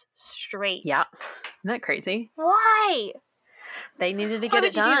 hours straight. Yeah. Isn't that crazy? Why? They needed to How get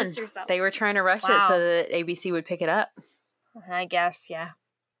did it you do done. this to yourself? They were trying to rush it so that ABC would pick it up. I guess, yeah.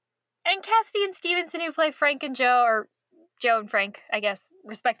 And Cassidy and Stevenson, who play Frank and Joe, or Joe and Frank, I guess,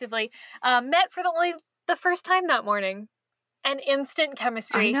 respectively, met for the first time that morning. And instant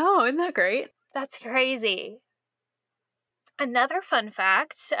chemistry. I know, isn't that great? That's crazy. Another fun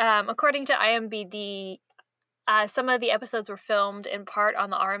fact, according to IMDb, some of the episodes were filmed in part on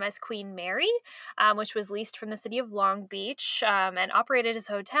the RMS Queen Mary, which was leased from the city of Long Beach and operated as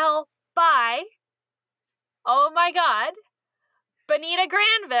a hotel by, oh my God, Bonita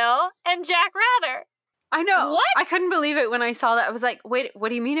Granville and Jack Rather. I know. What? I couldn't believe it when I saw that. I was like, wait, what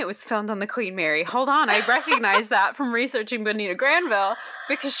do you mean it was filmed on the Queen Mary? Hold on, I recognize that from researching Bonita Granville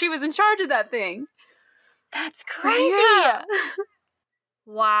because she was in charge of that thing. That's crazy. Yeah.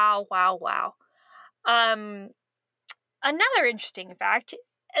 Wow. Another interesting fact,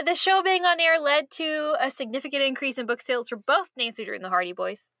 the show being on air led to a significant increase in book sales for both Nancy Drew and the Hardy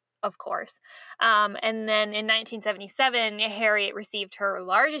Boys, of course. And then in 1977, Harriet received her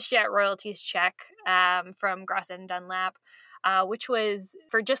largest yet royalties check from Grosset & Dunlap, which was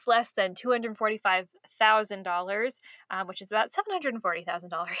for just less than $245,000, which is about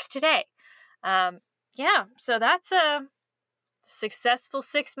 $740,000 today. Yeah, so that's a successful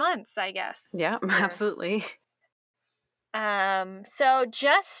 6 months, I guess. Yeah, absolutely. So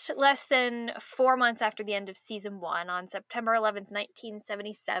just less than 4 months after the end of season 1, on September 11th,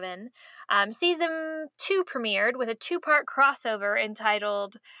 1977, season 2 premiered with a 2-part crossover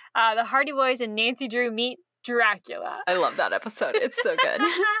entitled The Hardy Boys and Nancy Drew Meet Dracula. I love that episode. It's so good.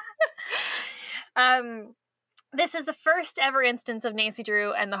 This is the first ever instance of Nancy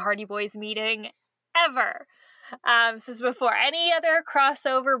Drew and the Hardy Boys meeting ever. This is before any other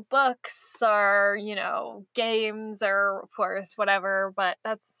crossover books or, you know, games or, of course, whatever, but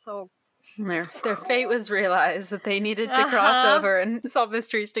that's so... Their fate was realized that they needed to cross over and solve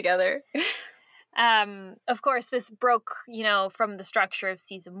mysteries together. Of course, this broke, you know, from the structure of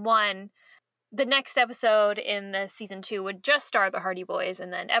season 1. The next episode in the season 2 would just star the Hardy Boys,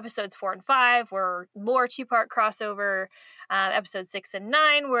 and then episodes 4 and 5 were more 2-part crossover. Episodes 6 and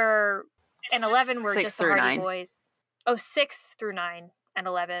 9 were... and 11 were just the Hardy Boys. 6 through 9 and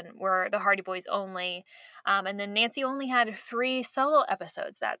 11 were the Hardy Boys only. And then Nancy only had 3 solo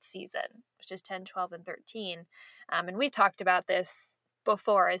episodes that season, which is 10, 12, and 13. And we talked about this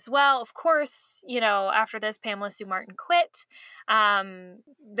before as well. Of course, you know, after this, Pamela Sue Martin quit.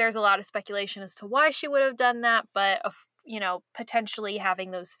 There's a lot of speculation as to why she would have done that, but you know, potentially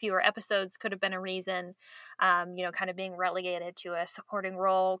having those fewer episodes could have been a reason, you know, kind of being relegated to a supporting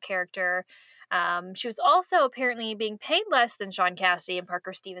role character. She was also apparently being paid less than Sean Cassidy and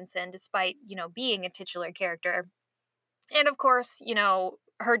Parker Stevenson, despite, you know, being a titular character. And of course, you know,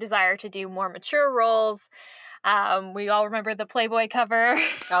 her desire to do more mature roles. We all remember the Playboy cover.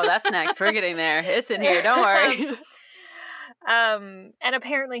 Oh, that's next. We're getting there. It's in here. Don't worry. And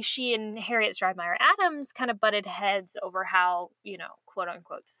apparently she and Harriet Stridemeyer Adams kind of butted heads over how, you know, quote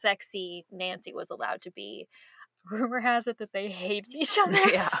unquote sexy Nancy was allowed to be. Rumor has it that they hated each other.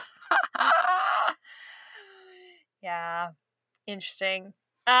 Yeah. Yeah. Interesting.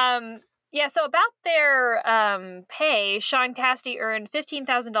 Yeah, so about their pay, Sean Cassidy earned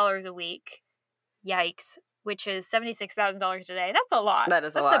 $15,000 a week. Yikes. Which is $76,000 today. That's a lot. That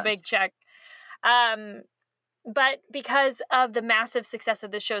is a lot. That's a big check. But because of the massive success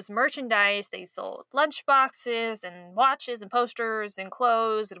of the show's merchandise, they sold lunchboxes and watches and posters and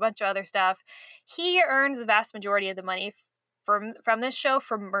clothes and a bunch of other stuff. He earned the vast majority of the money from this show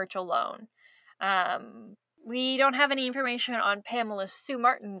from merch alone. We don't have any information on Pamela Sue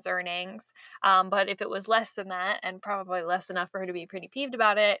Martin's earnings, but if it was less than that, and probably less enough for her to be pretty peeved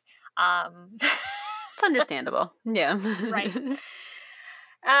about it, it's understandable. Yeah. Right.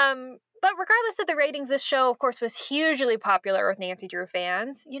 But regardless of the ratings, this show, of course, was hugely popular with Nancy Drew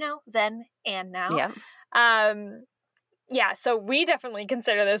fans, you know, then and now. Yeah. Yeah, so we definitely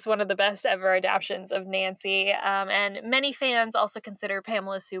consider this one of the best ever adaptations of Nancy. And many fans also consider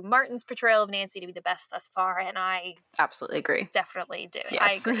Pamela Sue Martin's portrayal of Nancy to be the best thus far, and I absolutely agree. Definitely do. Yes.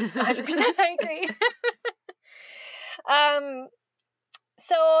 I agree. 100% I agree.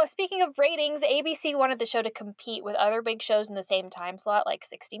 So, speaking of ratings, ABC wanted the show to compete with other big shows in the same time slot, like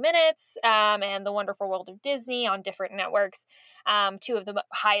 60 Minutes and The Wonderful World of Disney on different networks, two of the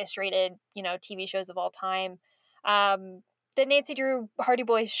highest rated, TV shows of all time. The Nancy Drew Hardy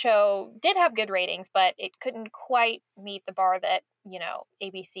Boys show did have good ratings, but it couldn't quite meet the bar that,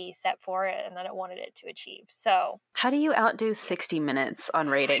 ABC set for it and that it wanted it to achieve. So, how do you outdo 60 Minutes on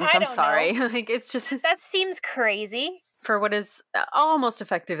ratings? I I'm don't sorry. know. It's just... That seems crazy. For what is almost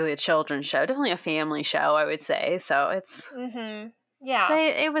effectively a children's show, definitely a family show, I would say. So it's... Mm-hmm. Yeah.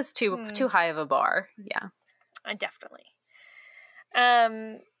 It was too high of a bar. Yeah. Definitely.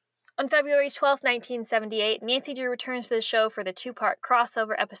 On February 12th, 1978, Nancy Drew returns to the show for the two-part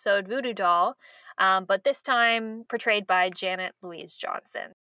crossover episode Voodoo Doll, but this time portrayed by Janet Louise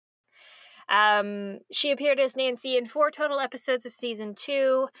Johnson. She appeared as Nancy in 4 total episodes of season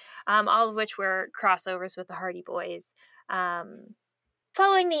 2, all of which were crossovers with the Hardy Boys.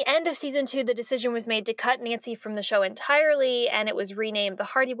 Following the end of season 2, the decision was made to cut Nancy from the show entirely, and it was renamed The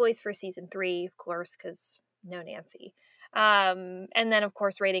Hardy Boys for season 3, of course, because no Nancy. And then, of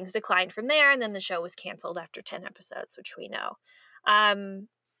course, ratings declined from there, and then the show was canceled after 10 episodes, which we know.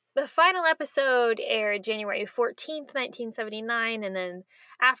 The final episode aired January 14th, 1979, and then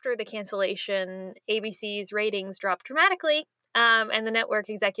after the cancellation, ABC's ratings dropped dramatically, and the network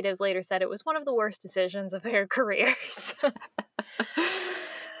executives later said it was one of the worst decisions of their careers.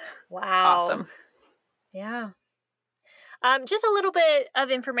 Wow. Awesome. Yeah. Just a little bit of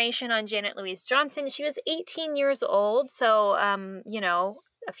information on Janet Louise Johnson. She was 18 years old, so,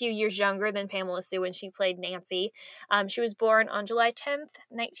 a few years younger than Pamela Sue when she played Nancy. She was born on July 10th,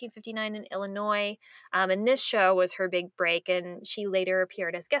 1959 in Illinois, and this show was her big break, and she later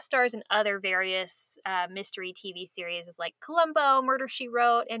appeared as guest stars in other various mystery TV series like Columbo, Murder, She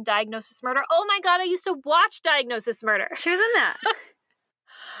Wrote, and Diagnosis Murder. Oh my god, I used to watch Diagnosis Murder! She was in that.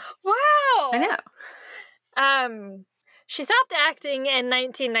 Wow! I know. She stopped acting in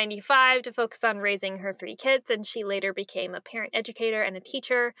 1995 to focus on raising her 3 kids, and she later became a parent educator and a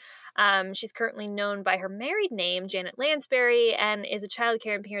teacher. She's currently known by her married name, Janet Lansbury, and is a child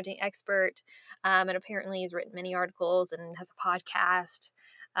care and parenting expert, and apparently has written many articles and has a podcast.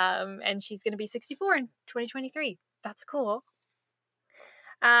 And she's going to be 64 in 2023. That's cool.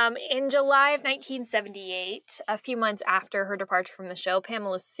 In July of 1978, a few months after her departure from the show,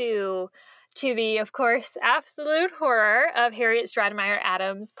 Pamela Sue, to the, of course, absolute horror of Harriet Stratemeyer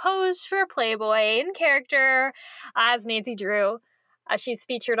Adams, posed for Playboy in character as Nancy Drew. She's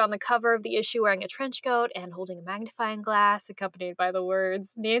featured on the cover of the issue wearing a trench coat and holding a magnifying glass, accompanied by the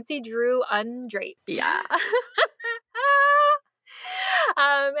words, Nancy Drew Undraped. Yeah.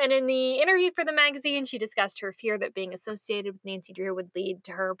 And in the interview for the magazine, she discussed her fear that being associated with Nancy Drew would lead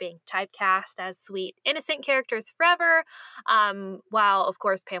to her being typecast as sweet, innocent characters forever, while, of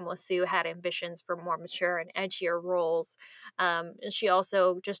course, Pamela Sue had ambitions for more mature and edgier roles. And she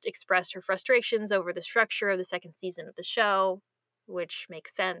also just expressed her frustrations over the structure of the second season of the show, which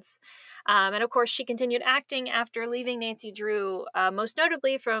makes sense. And of course, she continued acting after leaving Nancy Drew, most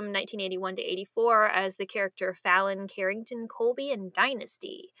notably from 1981 to 84 as the character Fallon Carrington Colby in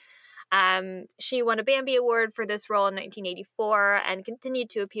Dynasty. She won a Bambi Award for this role in 1984 and continued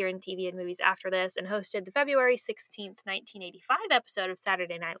to appear in TV and movies after this and hosted the February 16th, 1985 episode of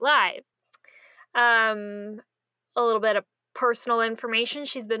Saturday Night Live. A little bit of personal information.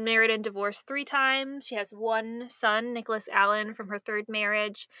 She's been married and divorced 3 times. She has 1 son, Nicholas Allen, from her 3rd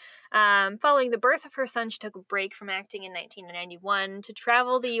marriage. Following the birth of her son, she took a break from acting in 1991 to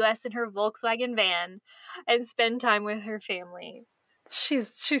travel the U.S. in her Volkswagen van and spend time with her family.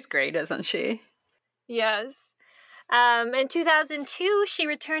 She's great, isn't she? Yes. In 2002, she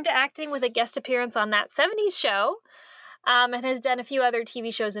returned to acting with a guest appearance on That 70s Show, and has done a few other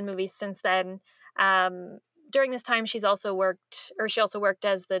TV shows and movies since then. During this time, she also worked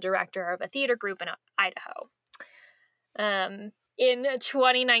as the director of a theater group in Idaho. In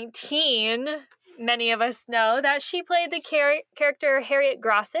 2019, many of us know that she played the character Harriet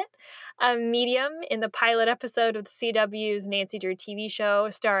Grosset, a medium, in the pilot episode of the CW's Nancy Drew TV show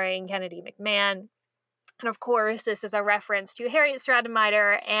starring Kennedy McMahon. And of course, this is a reference to Harriet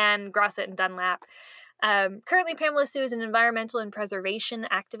Stratemeyer and Grosset and Dunlap. Currently, Pamela Sue is an environmental and preservation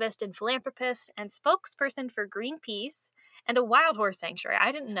activist and philanthropist and spokesperson for Greenpeace and a wild horse sanctuary.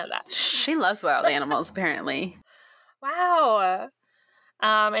 I didn't know that. She loves wild animals, apparently. Wow.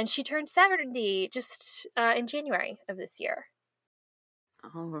 And she turned 70 just in January of this year.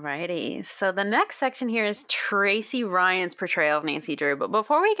 Alrighty. So the next section here is Tracy Ryan's portrayal of Nancy Drew. But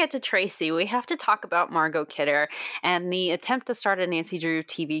before we get to Tracy, we have to talk about Margot Kidder and the attempt to start a Nancy Drew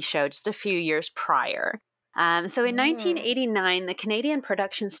TV show just a few years prior. So in 1989, the Canadian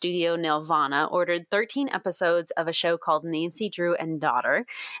production studio Nelvana ordered 13 episodes of a show called Nancy Drew and Daughter.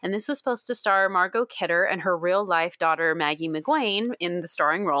 And this was supposed to star Margot Kidder and her real-life daughter Maggie McGuane in the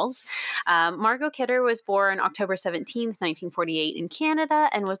starring roles. Margot Kidder was born October 17th, 1948 in Canada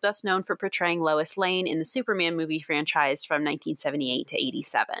and was best known for portraying Lois Lane in the Superman movie franchise from 1978 to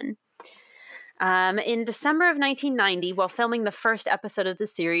 87. In December of 1990, while filming the first episode of the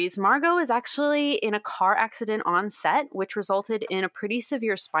series, Margot was actually in a car accident on set, which resulted in a pretty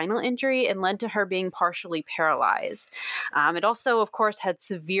severe spinal injury and led to her being partially paralyzed. It also, of course, had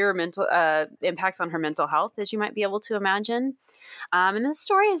severe mental impacts on her mental health, as you might be able to imagine. And this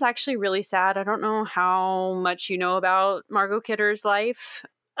story is actually really sad. I don't know how much you know about Margot Kidder's life.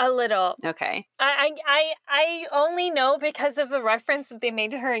 A little. Okay. I only know because of the reference that they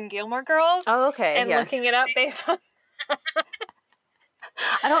made to her in Gilmore Girls. Oh, okay. And looking it up based on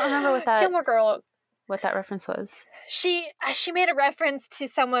I don't remember what that Gilmore Girls. What that reference was. She made a reference to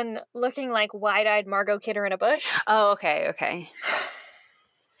someone looking like wide-eyed Margot Kidder in a bush. Oh, okay.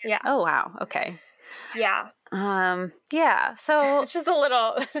 Yeah. Oh, wow. Okay. Yeah. Yeah. So it's just a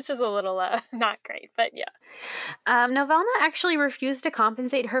little not great, but yeah. Nelvana actually refused to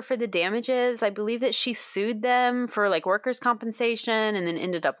compensate her for the damages. I believe that she sued them for like workers' compensation and then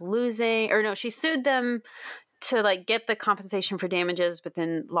ended up losing, or no, she sued them to like get the compensation for damages, but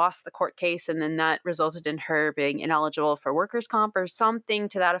then lost the court case. And then that resulted in her being ineligible for workers' comp or something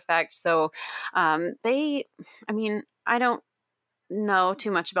to that effect. So, I don't know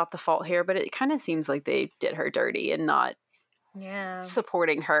too much about the fault here, but it kind of seems like they did her dirty and not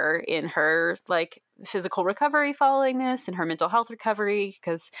supporting her in her like physical recovery following this and her mental health recovery,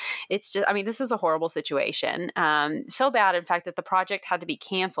 because it's just, this is a horrible situation. So bad, in fact, that the project had to be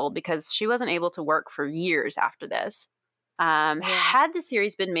canceled because she wasn't able to work for years after this. Had the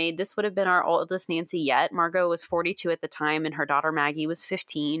series been made, this would have been our oldest Nancy yet. Margot was 42 at the time and her daughter Maggie was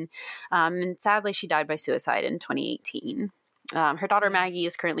 15. And sadly, she died by suicide in 2018. Her daughter Maggie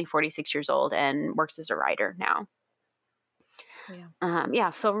is currently 46 years old and works as a writer now.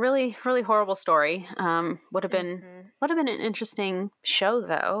 So really, really horrible story. Would have been an interesting show,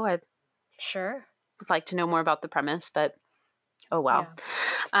 though. I'd like to know more about the premise, but oh wow.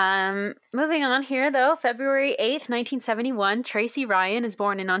 Moving on here, though, February 8th, 1971, Tracy Ryan is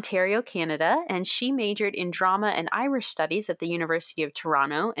born in Ontario, Canada, and she majored in drama and Irish studies at the University of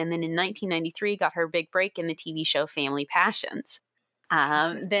Toronto, and then in 1993 got her big break in the TV show Family Passions.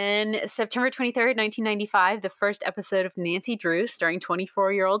 Then September 23rd, 1995, the first episode of Nancy Drew, starring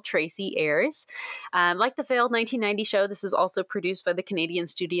 24-year-old Tracy, airs. Like the failed 1990 show, this is also produced by the Canadian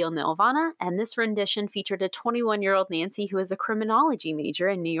studio Nelvana, and this rendition featured a 21-year-old Nancy who is a criminology major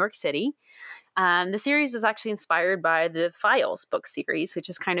in New York City. The series was actually inspired by the Files book series, which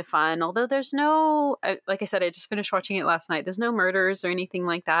is kind of fun. Although there's no, like I said, I just finished watching it last night. There's no murders or anything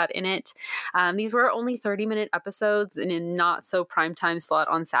like that in it. These were only 30-minute episodes in a not so primetime slot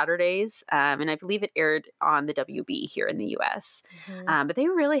on Saturdays. And I believe it aired on the WB here in the US. But they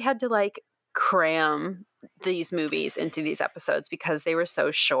really had to like cram these movies into these episodes because they were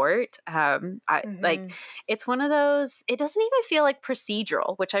so short. Like it's one of those, it doesn't even feel like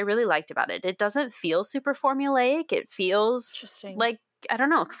procedural, which I really liked about it. It doesn't feel super formulaic. It feels like, I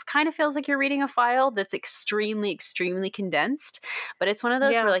don't know, kind of feels like you're reading a file that's extremely, extremely condensed. But it's one of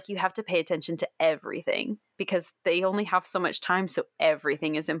those where like you have to pay attention to everything because they only have so much time. So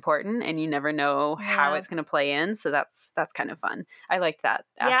everything is important and you never know how it's going to play in. So that's kind of fun. I like that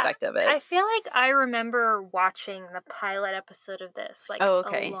aspect of it. I feel like I remember watching the pilot episode of this like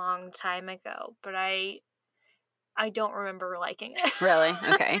a long time ago, but I don't remember liking it. Really?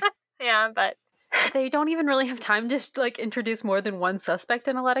 Okay. Yeah, but they don't even really have time to like introduce more than one suspect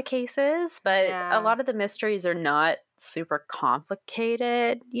in a lot of cases, but a lot of the mysteries are not super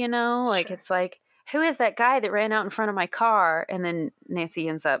complicated, you know? Like it's like, who is that guy that ran out in front of my car? And then Nancy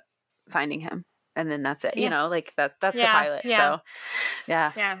ends up finding him. And then that's it, you know, like that's the pilot. So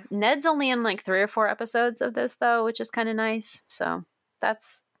yeah. Ned's only in like 3 or 4 episodes of this though, which is kind of nice. So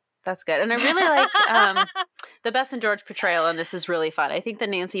that's good. And I really like the Bess and George portrayal on this is really fun. I think the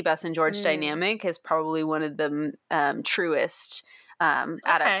Nancy, Bess, and George dynamic is probably one of the truest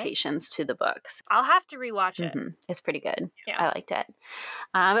adaptations to the books. I'll have to rewatch it. It's pretty good. Yeah. I liked it.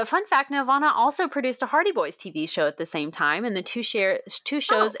 But fun fact, Nelvana also produced a Hardy Boys TV show at the same time, and the two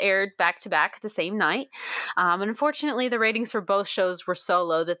shows aired back-to-back the same night. And unfortunately, the ratings for both shows were so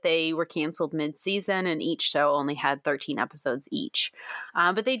low that they were canceled mid-season, and each show only had 13 episodes each.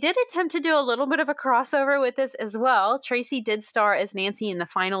 But they did attempt to do a little bit of a crossover with this as well. Tracy did star as Nancy in the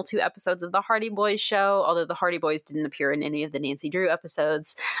final 2 episodes of the Hardy Boys show, although the Hardy Boys didn't appear in any of the Nancy Drew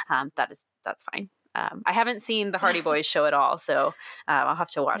episodes. That's fine. I haven't seen the Hardy Boys show at all, so I'll have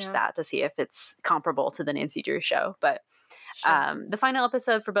to watch that to see if it's comparable to the Nancy Drew show. But the final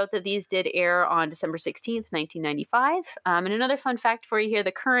episode for both of these did air on December 16th, 1995. And another fun fact for you here,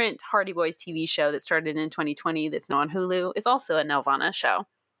 the current Hardy Boys TV show that started in 2020 that's now on Hulu is also a Nelvana show,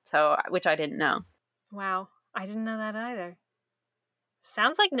 which I didn't know. Wow. I didn't know that either.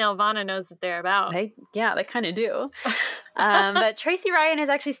 Sounds like Nelvana knows what they're about. They kind of do. But Tracy Ryan is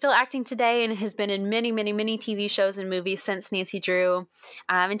actually still acting today and has been in many, many, many TV shows and movies since Nancy Drew.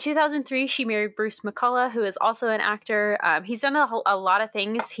 In 2003, she married Bruce McCullough, who is also an actor. He's done a lot of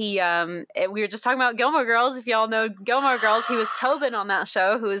things. We were just talking about Gilmore Girls. If y'all know Gilmore Girls, he was Tobin on that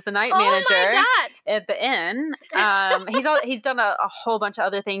show, who is the night manager at the inn. He's done a whole bunch of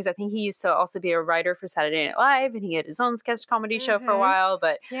other things. I think he used to also be a writer for Saturday Night Live, and he had his own sketch comedy show for a while.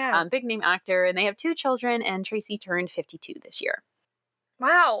 But big name actor, and they have 2 children. And Tracy turned 52 this year.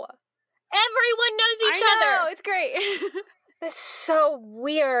 Wow. Everyone knows each other. It's great. This is so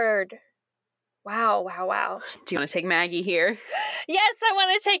weird. Wow. Do you want to take Maggie here? Yes, I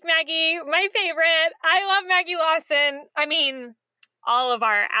want to take Maggie, my favorite. I love Maggie Lawson. I mean, all of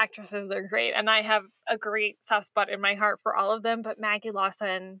our actresses are great, and I have a great soft spot in my heart for all of them, but Maggie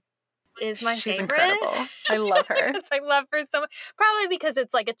Lawson is my favorite. She's incredible. I love her. I love her so much. Probably because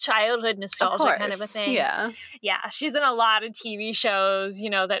it's like a childhood nostalgia kind of a thing. Yeah. Yeah, she's in a lot of TV shows,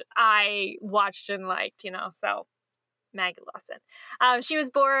 that I watched and liked, so Maggie Lawson. She was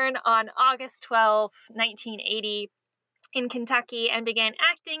born on August 12th, 1980 in Kentucky and began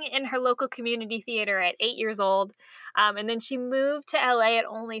acting in her local community theater at 8 years old. And then she moved to LA at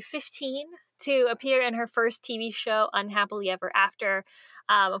only 15 to appear in her first TV show, Unhappily Ever After.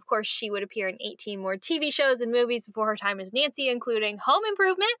 Of course, she would appear in 18 more TV shows and movies before her time as Nancy, including Home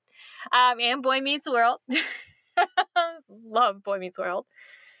Improvement and Boy Meets World. Love Boy Meets World.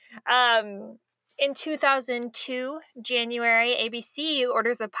 In 2002, January, ABC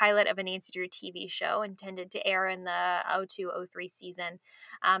orders a pilot of a Nancy Drew TV show intended to air in the 02-03 season.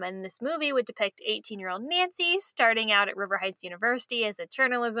 And this movie would depict 18-year-old Nancy starting out at River Heights University as a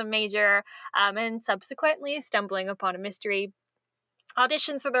journalism major and subsequently stumbling upon a mystery.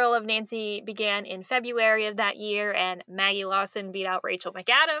 Auditions for the role of Nancy began in February of that year, and Maggie Lawson beat out Rachel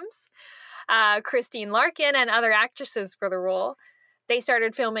McAdams, Christine Larkin, and other actresses for the role. They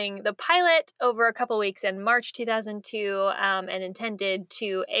started filming the pilot over a couple weeks in March 2002 and intended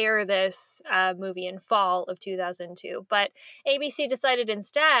to air this movie in fall of 2002. But ABC decided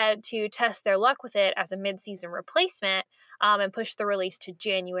instead to test their luck with it as a mid-season replacement and push the release to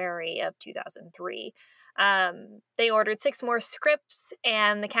January of 2003. They ordered 6 more scripts,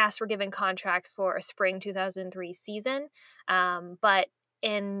 and the cast were given contracts for a spring 2003 season. But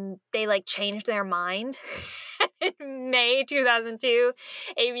they changed their mind. In May 2002,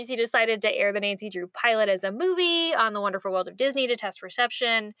 ABC decided to air the Nancy Drew pilot as a movie on The Wonderful World of Disney to test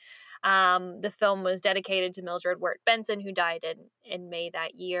reception. The film was dedicated to Mildred Wirt Benson, who died in May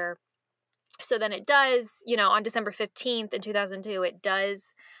that year. So then it does, on December 15th in 2002, it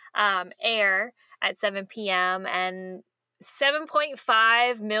does air at 7 p.m. and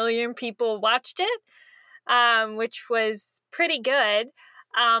 7.5 million people watched it, which was pretty good.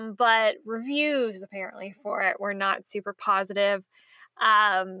 But reviews apparently for it were not super positive.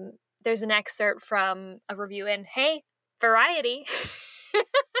 There's an excerpt from a review in Variety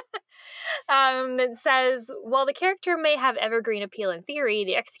that says, while the character may have evergreen appeal in theory,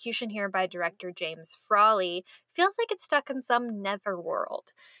 the execution here by director James Frawley feels like it's stuck in some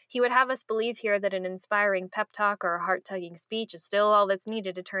netherworld. He would have us believe here that an inspiring pep talk or a heart-tugging speech is still all that's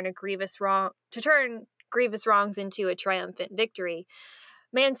needed to turn grievous wrongs into a triumphant victory.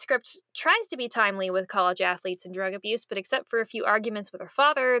 Mann's script tries to be timely with college athletes and drug abuse, but except for a few arguments with her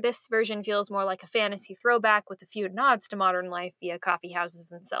father, this version feels more like a fantasy throwback with a few nods to modern life via coffee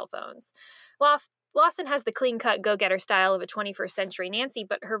houses and cell phones. Lawson has the clean-cut go-getter style of a 21st century Nancy,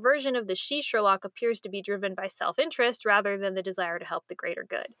 but her version of the she-Sherlock appears to be driven by self-interest rather than the desire to help the greater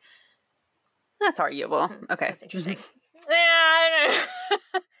good. That's arguable. Okay. That's interesting. Yeah, I don't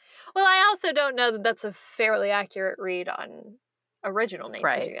know. Well, I also don't know that that's a fairly accurate read on original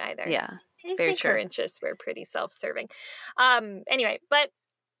Nancy Drew either. Yeah, I very think true. her interests were pretty self-serving. Anyway, but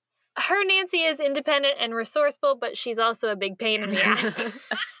her Nancy is independent and resourceful, but she's also a big pain in the ass.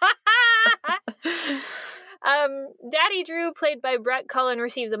 Daddy Drew, played by Brett Cullen,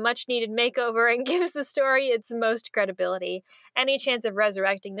 receives a much-needed makeover and gives the story its most credibility. Any chance of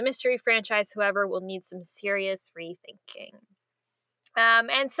resurrecting the mystery franchise, however, will need some serious rethinking.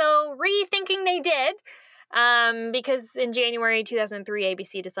 And so rethinking they did. Because in January 2003,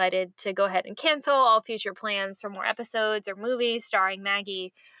 ABC decided to go ahead and cancel all future plans for more episodes or movies starring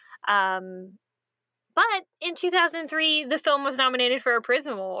Maggie. But in 2003, the film was nominated for a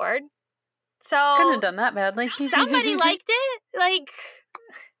Prism Award. So Couldn't have done that badly. somebody liked it. Like,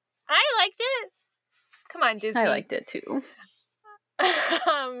 I liked it. Come on, Disney. I liked it too.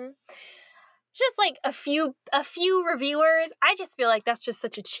 Just like a few reviewers. I just feel like that's just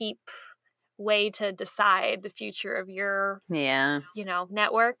such a cheap way to decide the future of your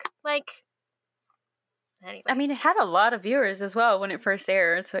network. Like, anyway. I mean, it had a lot of viewers as well when it first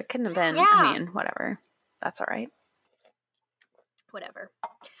aired, so it couldn't have been. Yeah. I mean, whatever. That's all right. Whatever.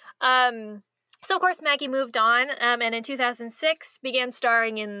 So, of course, Maggie moved on, and in 2006 began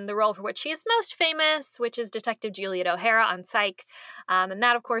starring in the role for which she is most famous, which is Detective Juliet O'Hara on Psych. And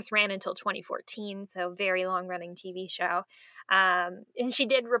that, of course, ran until 2014, so very long-running TV show. And she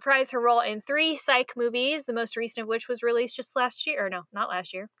did reprise her role in 3 Psych movies, the most recent of which was released just last year. Or no, not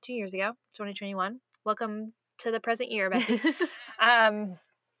last year. 2 years ago, 2021. Welcome to the present year, Becky.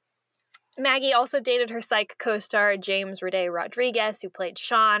 Maggie also dated her Psych co-star James Roday Rodriguez, who played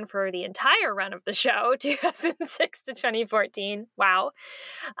Sean for the entire run of the show, 2006 to 2014. Wow.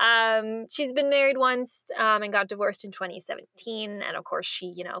 She's been married once and got divorced in 2017. And of course,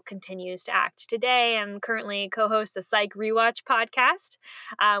 she, continues to act today and currently co-hosts a Psych Rewatch podcast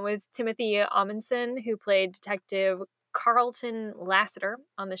with Timothy Amundsen, who played Detective Carlton Lassiter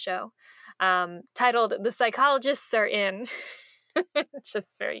on the show, titled The Psychologists Are In.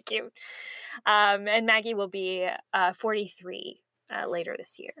 Just very cute. And Maggie will be 43 later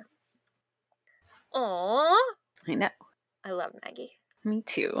this year. Aww. I know. I love Maggie. Me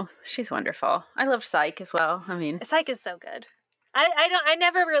too. She's wonderful. I love Psych as well. I mean, Psych is so good. I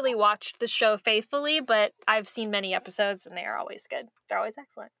never really watched the show faithfully, but I've seen many episodes and they are always good. They're always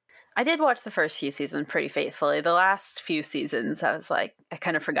excellent. I did watch the first few seasons pretty faithfully. The last few seasons, I was like, I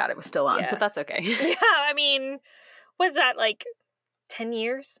kind of forgot it was still on, but that's okay. Yeah, I mean, what's that, like 10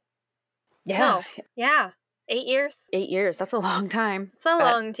 years? Yeah. No. Yeah. 8 years? 8 years. That's a long time. It's a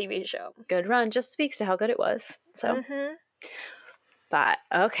long TV show. Good run. Just speaks to how good it was. So. But,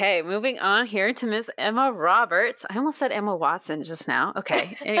 okay, moving on here to Miss Emma Roberts. I almost said Emma Watson just now.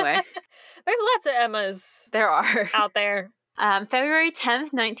 Okay, anyway. There's lots of Emmas. There are. Out there. February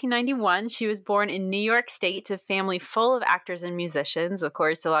 10th, 1991, she was born in New York State to a family full of actors and musicians. Of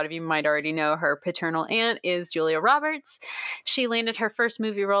course, a lot of you might already know her paternal aunt is Julia Roberts. She landed her first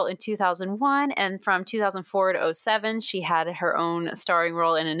movie role in 2001, and from 2004 to 2007, she had her own starring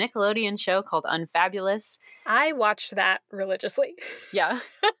role in a Nickelodeon show called Unfabulous. I watched that religiously. Yeah.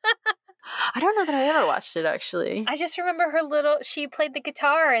 I don't know that I ever watched it, actually. I just remember she played the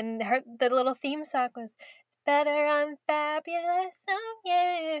guitar, and the little theme song was, "Better Unfabulous, oh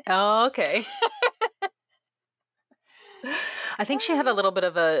yeah." Oh, okay. I think she had a little bit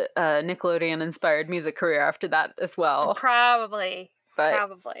of a Nickelodeon-inspired music career after that as well. Probably.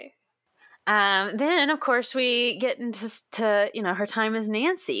 Then, of course, we get into her time as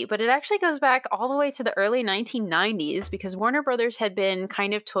Nancy, but it actually goes back all the way to the early 1990s because Warner Brothers had been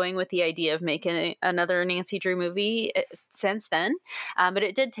kind of toying with the idea of making another Nancy Drew movie since then, but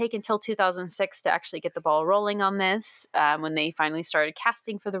it did take until 2006 to actually get the ball rolling on this when they finally started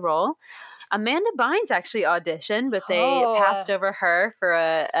casting for the role. Amanda Bynes actually auditioned, but they passed over her for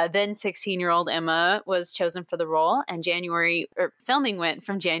a then 16-year-old Emma was chosen for the role, and filming went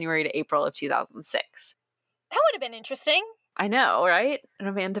from January to April of 2006. That would have been interesting. I know, right? And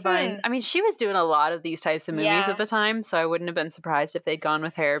Amanda Bynes. I mean, she was doing a lot of these types of movies at the time, so I wouldn't have been surprised if they'd gone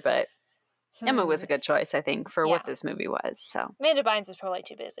with her, but Emma was a good choice, I think, for what this movie was. So Amanda Bynes is probably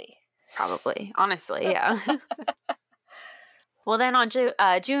too busy. Probably. Honestly, yeah. Well, then on June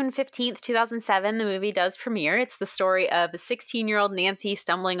 15th, 2007, the movie does premiere. It's the story of a 16-year-old Nancy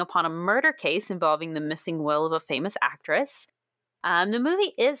stumbling upon a murder case involving the missing will of a famous actress. The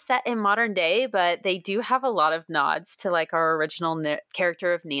movie is set in modern day, but they do have a lot of nods to like our original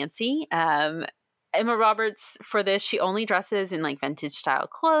character of Nancy. Emma Roberts, for this, she only dresses in like vintage style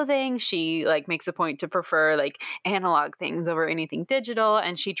clothing. She like makes a point to prefer like analog things over anything digital,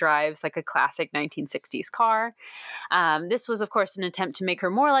 and she drives like a classic 1960s car. This was, of course, an attempt to make her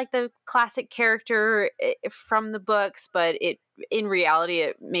more like the classic character from the books, but in reality,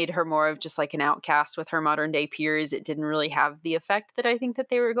 it made her more of just like an outcast with her modern day peers. It didn't really have the effect that I think that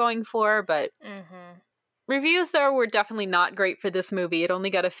they were going for, but reviews, though, were definitely not great for this movie. It only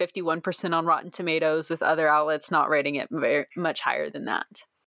got a 51% on Rotten Tomatoes, with other outlets not rating it very much higher than that.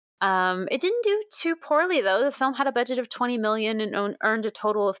 It didn't do too poorly, though. The film had a budget of $20 million and earned a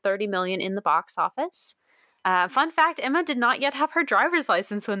total of $30 million in the box office. Fun fact, Emma did not yet have her driver's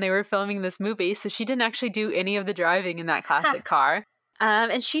license when they were filming this movie, so she didn't actually do any of the driving in that classic car.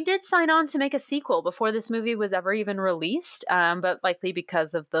 And she did sign on to make a sequel before this movie was ever even released, but likely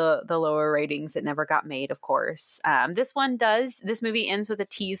because of the lower ratings, it never got made, of course. This movie ends with a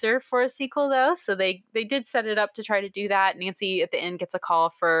teaser for a sequel, though, so they did set it up to try to do that. Nancy, at the end, gets a call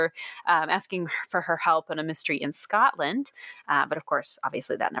for asking for her help on a mystery in Scotland, but of course,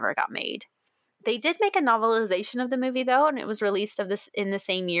 obviously, that never got made. They did make a novelization of the movie, though, and it was released in the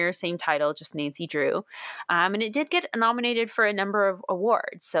same year, same title, just Nancy Drew. And it did get nominated for a number of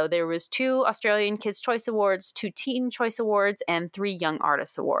awards. So there was 2 Australian Kids' Choice Awards, 2 Teen Choice Awards, and 3 Young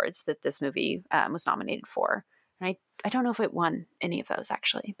Artists Awards that this movie was nominated for. And I don't know if it won any of those,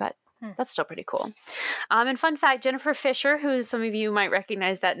 actually, but that's still pretty cool. And fun fact, Jennifer Fisher, who some of you might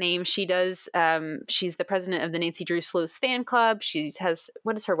recognize that name, she's the president of the Nancy Drew Sleuths fan club. She has,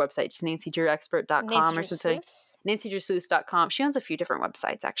 what is her website? Just nancydrewexpert.com or something. NancyDrewSleuths.com. She owns a few different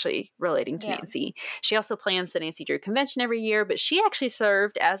websites actually relating to Nancy. She also plans the Nancy Drew convention every year, but she actually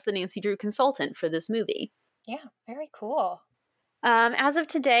served as the Nancy Drew consultant for this movie. Yeah, very cool. As of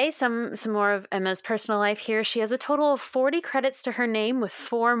today, some more of Emma's personal life here. She has a total of 40 credits to her name, with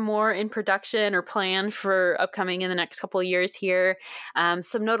 4 more in production or planned for upcoming in the next couple of years here.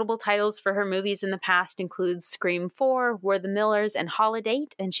 Some notable titles for her movies in the past include Scream 4, We're the Millers, and Holiday,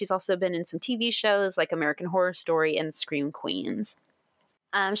 and she's also been in some TV shows like American Horror Story and Scream Queens.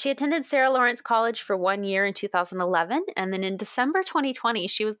 She attended Sarah Lawrence College for 1 year in 2011, and then in December 2020,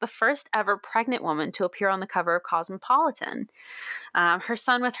 she was the first ever pregnant woman to appear on the cover of Cosmopolitan. Her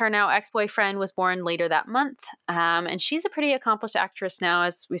son with her now ex-boyfriend was born later that month, and she's a pretty accomplished actress now.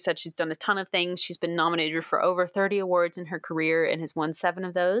 As we said, she's done a ton of things. She's been nominated for over 30 awards in her career and has won 7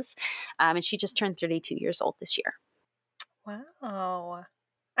 of those, and she just turned 32 years old this year. Wow.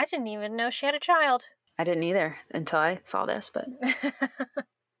 I didn't even know she had a child. I didn't either until I saw this, but...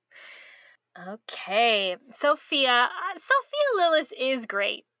 Okay. Sophia Lillis is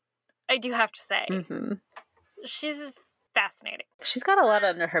great. I do have to say. Mm-hmm. She's fascinating. She's got a lot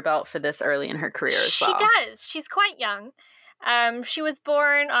under her belt for this early in her career as well. She does. She's quite young. She was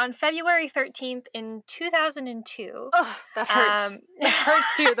born on February 13th in 2002. Oh, that hurts. That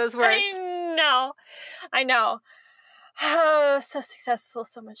hurts to hear those words. I know. Oh, so successful,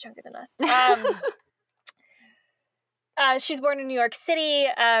 so much younger than us. She was born in New York City.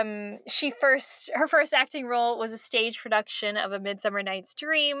 Her first acting role was a stage production of A Midsummer Night's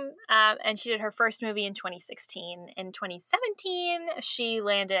Dream, and she did her first movie in 2016. In 2017, she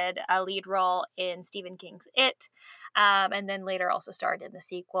landed a lead role in Stephen King's It, and then later also starred in the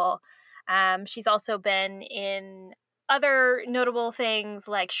sequel. She's also been in other notable things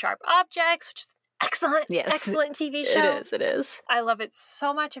like Sharp Objects, which is excellent TV show. It is. I love it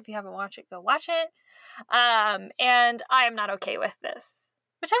so much. If you haven't watched it, go watch it. And I Am Not Okay with This,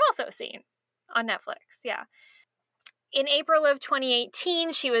 which I've also seen on Netflix. Yeah. In April of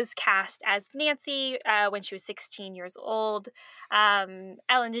 2018, she was cast as Nancy when she was 16 years old. Ellen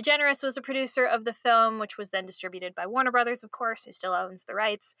DeGeneres was a producer of the film, which was then distributed by Warner Brothers, of course, who still owns the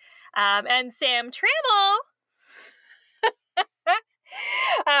rights. And Sam Trammell,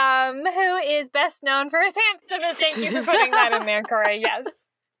 who is best known for his handsomeness. Thank you for putting that in there, Corey. Yes.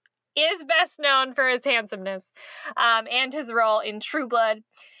 Is best known for his handsomeness and his role in True Blood.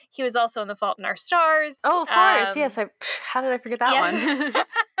 He was also in The Fault in Our Stars. Oh, of course. Yes. How did I forget that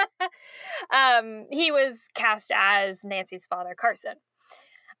one? He was cast as Nancy's father, Carson.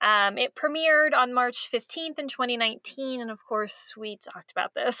 It premiered on March 15th in 2019. And of course, we talked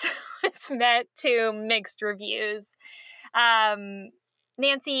about this. It's met to mixed reviews.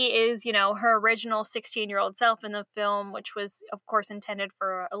 Nancy is, her original 16-year-old self in the film, which was, of course, intended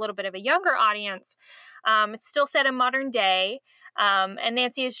for a little bit of a younger audience. It's still set in modern day. And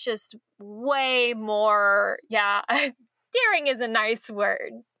Nancy is just way more, daring is a nice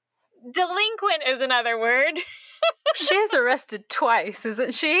word. Delinquent is another word. She is arrested twice,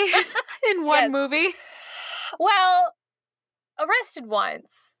 isn't she? In one movie? Well, arrested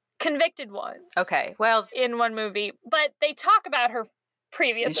once, convicted once. Okay, well. In one movie. But they talk about her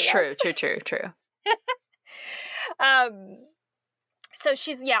previously. True. So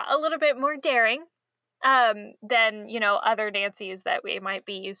she's, a little bit more daring than, other Nancys that we might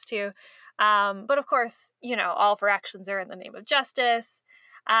be used to. But of course, all of her actions are in the name of justice.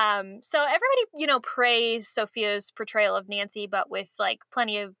 So everybody, praised Sophia's portrayal of Nancy, but with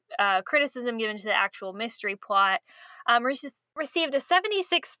plenty of criticism given to the actual mystery plot. Received a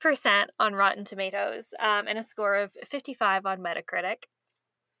 76% on Rotten Tomatoes and a score of 55 on Metacritic.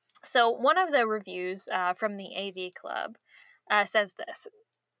 So one of the reviews from the AV Club says this: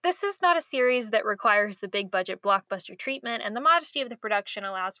 This is not a series that requires the big budget blockbuster treatment, and the modesty of the production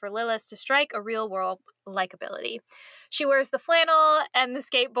allows for Lilith to strike a real world likability. She wears the flannel and the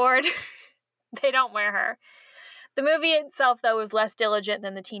skateboard. They don't wear her. The movie itself, though, is less diligent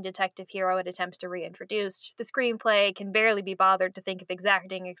than the teen detective hero it attempts to reintroduce. The screenplay can barely be bothered to think of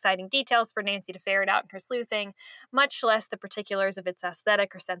exacting, exciting details for Nancy to ferret out in her sleuthing, much less the particulars of its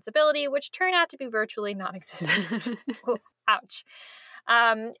aesthetic or sensibility, which turn out to be virtually non-existent. Ooh, ouch.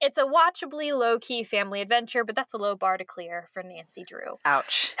 It's a watchably low-key family adventure, but that's a low bar to clear for Nancy Drew.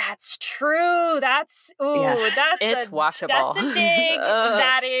 Ouch. That's true. It's watchable. That's a dig.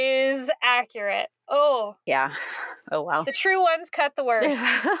 That is accurate. Oh. Yeah. Oh, wow. The true ones cut the worst.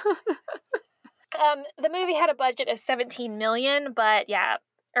 The movie had a budget of $17 million, but yeah,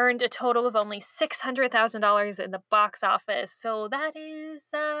 earned a total of only $600,000 in the box office. So that is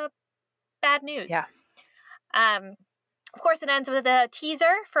bad news. Yeah. Of course, it ends with a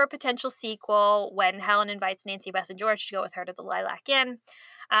teaser for a potential sequel when Helen invites Nancy, Bess, and George to go with her to the Lilac Inn.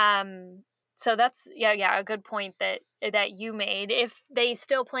 So that's a good point that you made. If they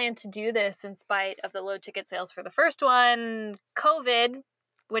still plan to do this in spite of the low ticket sales for the first one, COVID,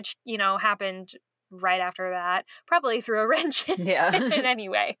 which happened right after that, probably threw a wrench in any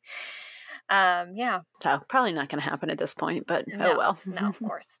way. So probably not going to happen at this point, but no, oh well. No, of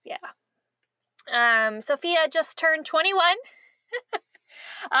course, yeah. Sophia just turned 21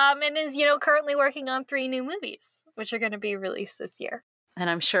 and is, currently working on 3 new movies, which are going to be released this year. And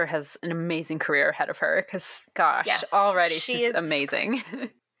I'm sure has an amazing career ahead of her because, gosh, yes, already she's amazing.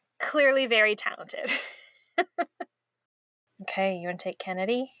 Clearly very talented. Okay, you want to take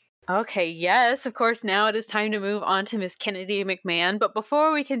Kennedy? Okay, yes, of course, now it is time to move on to Miss Kennedy McMahon. But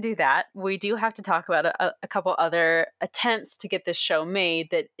before we can do that, we do have to talk about a couple other attempts to get this show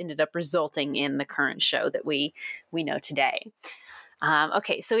made that ended up resulting in the current show that we know today.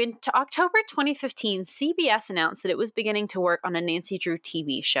 Okay, so in October 2015, CBS announced that it was beginning to work on a Nancy Drew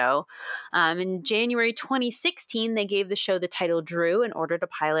TV show. In January 2016, they gave the show the title Drew and ordered a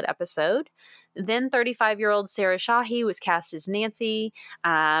pilot episode. Then 35-year-old Sarah Shahi was cast as Nancy,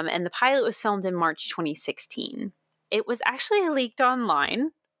 and the pilot was filmed in March 2016. It was actually leaked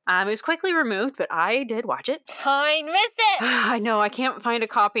online. It was quickly removed, but I did watch it. I missed it! I know, I can't find a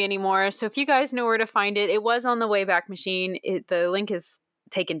copy anymore, so if you guys know where to find it, it was on the Wayback Machine. The link is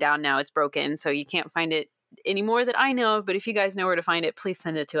taken down now, it's broken, so you can't find it anymore that I know of, but if you guys know where to find it, please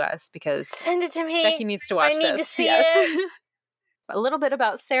send it to us, because send it to me. Becky needs to watch this. I need to see it. A little bit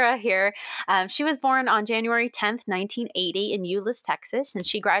about Sarah here. She was born on January 10th, 1980 in Euless, Texas, and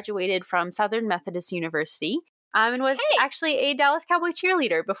she graduated from Southern Methodist University. And was actually a Dallas Cowboy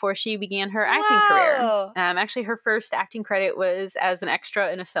cheerleader before she began her acting career. Actually, her first acting credit was as an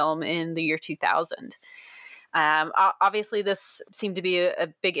extra in a film in the year 2000. Obviously, this seemed to be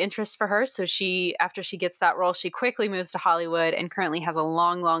a big interest for her. So after she gets that role, she quickly moves to Hollywood and currently has a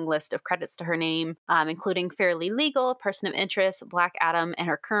long, long list of credits to her name, including Fairly Legal, Person of Interest, Black Adam, and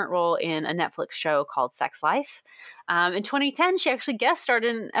her current role in a Netflix show called Sex Life. In 2010, she actually guest starred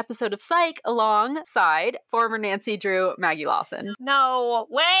in an episode of Psych alongside former Nancy Drew, Maggie Lawson. No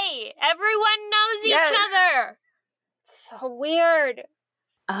way! Everyone knows each other! So weird.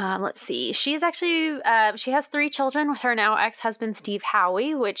 Let's see. She's actually, she has 3 children with her now ex-husband, Steve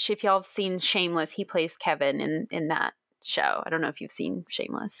Howey, which if y'all have seen Shameless, he plays Kevin in that show. I don't know if you've seen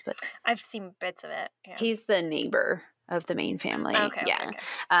Shameless, but I've seen bits of it. Yeah. He's the neighbor of the main family. Okay.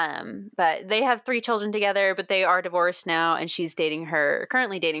 But they have 3 children together, but they are divorced now, and she's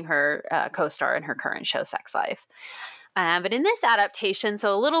currently dating her co-star in her current show, Sex Life. But in this adaptation,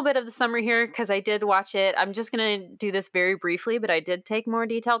 so a little bit of the summary here, because I did watch it. I'm just going to do this very briefly, but I did take more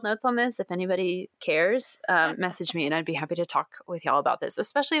detailed notes on this. If anybody cares, message me, and I'd be happy to talk with y'all about this,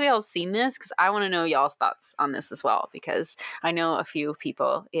 especially if y'all have seen this, because I want to know y'all's thoughts on this as well, because I know a few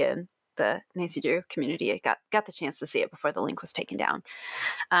people in the Nancy Drew community got the chance to see it before the link was taken down.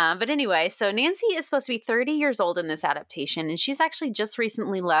 But anyway, so Nancy is supposed to be 30 years old in this adaptation, and she's actually just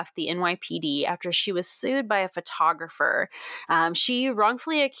recently left the NYPD after she was sued by a photographer. She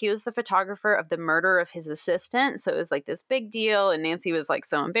wrongfully accused the photographer of the murder of his assistant, so it was like this big deal, and Nancy was like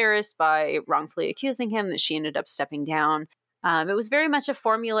so embarrassed by wrongfully accusing him that she ended up stepping down. It was very much a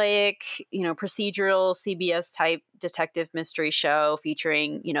formulaic, procedural CBS type detective mystery show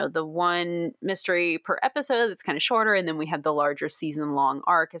featuring, the one mystery per episode that's kind of shorter. And then we had the larger season long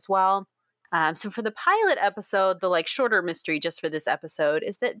arc as well. So for the pilot episode, the shorter mystery just for this episode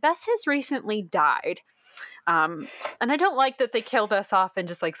is that Bess has recently died. And I don't like that they kill Bess off and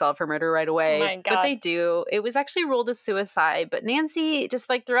just solve her murder right away. My God. But they do. It was actually ruled as suicide. But Nancy, just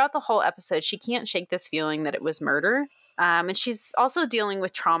throughout the whole episode, she can't shake this feeling that it was murder. And she's also dealing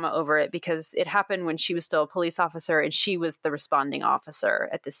with trauma over it because it happened when she was still a police officer and she was the responding officer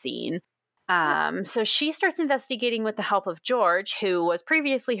at the scene. So she starts investigating with the help of George, who was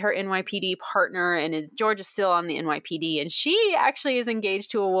previously her NYPD partner, and George is still on the NYPD, and she actually is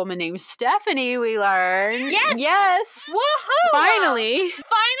engaged to a woman named Stephanie, we learn. Yes! Yes! Woohoo! Finally!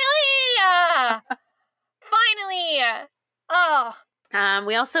 Finally! Oh.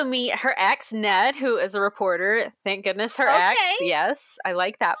 We also meet her ex, Ned, who is a reporter. Thank goodness her ex. Yes, I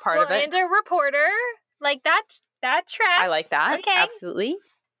like that part of it. And a reporter. Like, that tracks. I like that. Okay. Absolutely.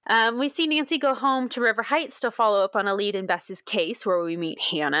 We see Nancy go home to River Heights to follow up on a lead in Bess's case, where we meet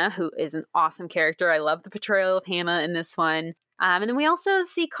Hannah, who is an awesome character. I love the portrayal of Hannah in this one. And then we also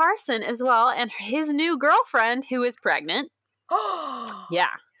see Carson as well, and his new girlfriend, who is pregnant.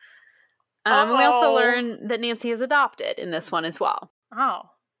 Yeah. We also learn that Nancy is adopted in this one as well. Oh.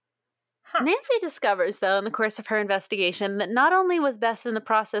 Huh. Nancy discovers, though, in the course of her investigation, that not only was Bess in the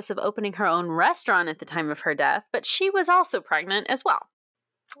process of opening her own restaurant at the time of her death, but she was also pregnant as well.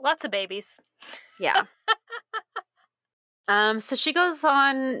 Lots of babies. Yeah. So she goes,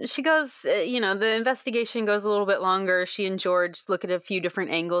 the investigation goes a little bit longer. She and George look at a few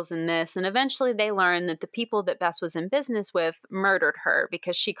different angles in this, and eventually they learn that the people that Bess was in business with murdered her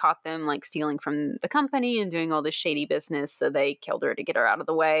because she caught them, like, stealing from the company and doing all this shady business, so they killed her to get her out of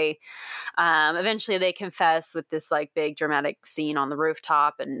the way. Eventually they confess with this, like, big dramatic scene on the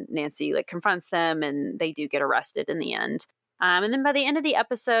rooftop, and Nancy, like, confronts them, and they do get arrested in the end. And then by the end of the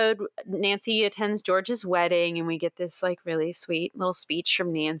episode, Nancy attends George's wedding, and we get this, like, really sweet little speech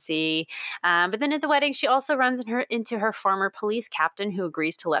from Nancy. But then at the wedding, she also runs into her former police captain, who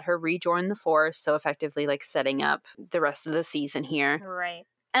agrees to let her rejoin the force, so effectively, like, setting up the rest of the season here. Right.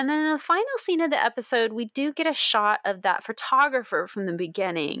 And then in the final scene of the episode, we do get a shot of that photographer from the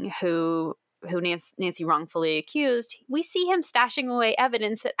beginning who Nancy wrongfully accused. We see him stashing away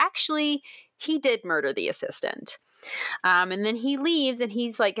evidence that actually he did murder the assistant. And then he leaves, and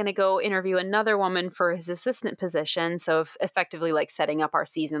he's, like, going to go interview another woman for his assistant position. So effectively, like, setting up our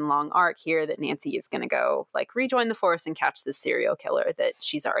season-long arc here that Nancy is going to go, like, rejoin the force and catch this serial killer that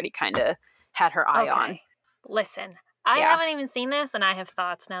she's already kind of had her eye on. Listen, I haven't even seen this, and I have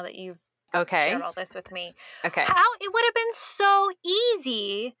thoughts now that you've shared all this with me. Okay. How it would have been so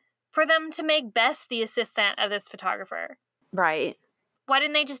easy for them to make Bess the assistant of this photographer. Right. Why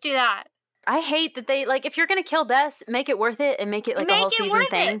didn't they just do that? I hate that they, like, if you're going to kill Bess, make it worth it and make it, like, a whole season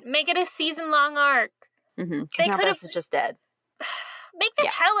thing. Make it a season-long arc. Mm-hmm. Because now Bess is just dead. Make this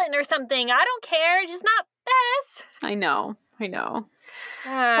Helen or something. I don't care. Just not Bess. I know.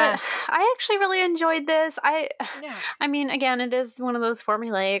 But I actually really enjoyed this. I mean, again, it is one of those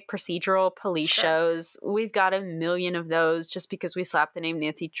formulaic procedural police shows. We've got a million of those. Just because we slap the name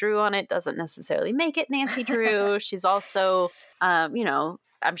Nancy Drew on it doesn't necessarily make it Nancy Drew. She's also,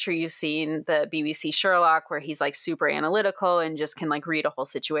 I'm sure you've seen the BBC Sherlock, where he's, like, super analytical and just can, like, read a whole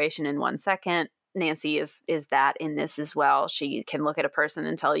situation in 1 second. Nancy is that in this as well. She can look at a person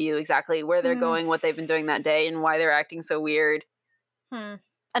and tell you exactly where they're going, what they've been doing that day, and why they're acting so weird.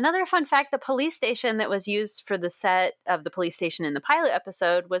 Another fun fact, the police station that was used for the set of the police station in the pilot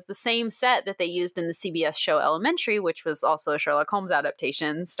episode was the same set that they used in the CBS show Elementary, which was also a Sherlock Holmes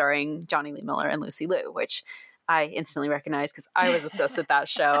adaptation starring Johnny Lee Miller and Lucy Liu, which I instantly recognized because I was obsessed with that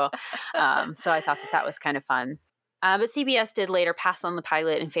show. So I thought that was kind of fun. But CBS did later pass on the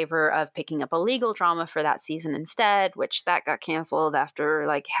pilot in favor of picking up a legal drama for that season instead, which that got canceled after,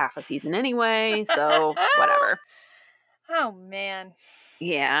 like, half a season anyway. So whatever. Oh, man.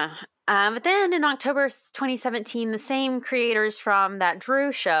 Yeah. But then in October 2017, the same creators from that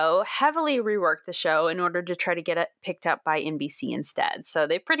Drew show heavily reworked the show in order to try to get it picked up by NBC instead. So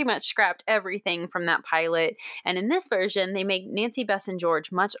they pretty much scrapped everything from that pilot. And in this version, they make Nancy, Bess, and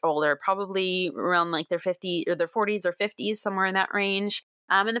George much older, probably around, like, their 40s or 50s, somewhere in that range.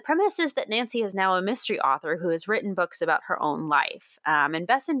 And the premise is that Nancy is now a mystery author who has written books about her own life. And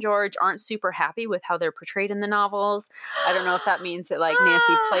Bess and George aren't super happy with how they're portrayed in the novels. I don't know if that means that, like,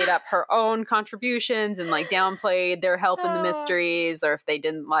 Nancy played up her own contributions and, like, downplayed their help in the mysteries, or if they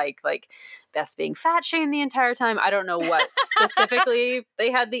didn't like Bess being fat shamed the entire time. I don't know what specifically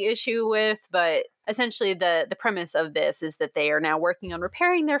they had the issue with, but essentially the premise of this is that they are now working on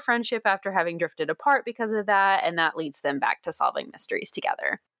repairing their friendship after having drifted apart because of that, and that leads them back to solving mysteries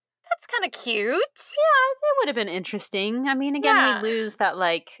together. That's kind of cute. Yeah, it would have been interesting. I mean, again, we lose that,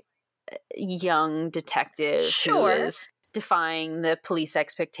 like, young detective who is defying the police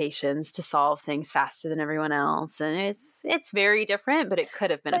expectations to solve things faster than everyone else, and it's very different, but it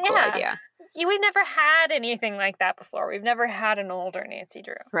could have been a cool idea. We've never had anything like that before. We've never had an older Nancy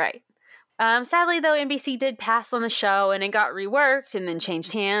Drew. Right. Sadly, though, NBC did pass on the show, and it got reworked and then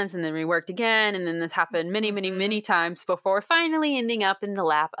changed hands and then reworked again. And then this happened many, many, many times before finally ending up in the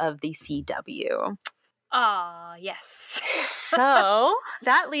lap of the CW. Ah, yes. So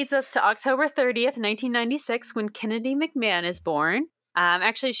that leads us to October 30th, 1996, when Kennedy McMahon is born.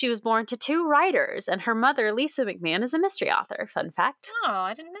 Actually, she was born to 2 writers, and her mother, Lisa McMahon, is a mystery author. Fun fact. Oh,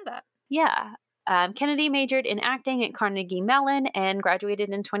 I didn't know that. Yeah. Kennedy majored in acting at Carnegie Mellon and graduated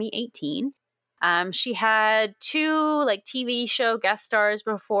in 2018. She had 2 TV show guest stars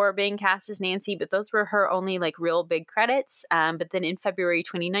before being cast as Nancy, but those were her only real big credits. But then in February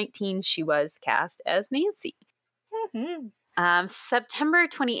 2019, she was cast as Nancy. Mm-hmm. September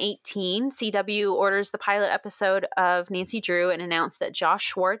 2018, CW orders the pilot episode of Nancy Drew and announced that Josh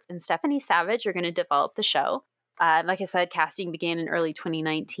Schwartz and Stephanie Savage are going to develop the show. Like I said, casting began in early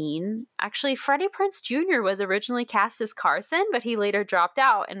 2019. Actually, Freddie Prinze Jr. was originally cast as Carson, but he later dropped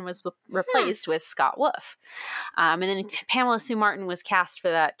out and was replaced with Scott Wolf. And then Pamela Sue Martin was cast for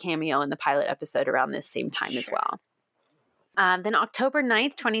that cameo in the pilot episode around this same time as well. Then October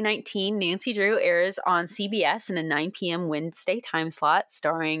 9th, 2019, Nancy Drew airs on CBS in a 9 p.m. Wednesday time slot,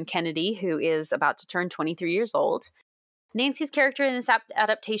 starring Kennedy, who is about to turn 23 years old. Nancy's character in this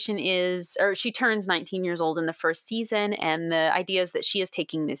adaptation she turns 19 years old in the first season, and the idea is that she is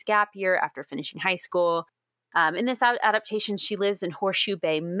taking this gap year after finishing high school. In this adaptation, she lives in Horseshoe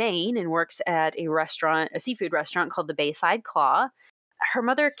Bay, Maine, and works at a seafood restaurant called the Bayside Claw. Her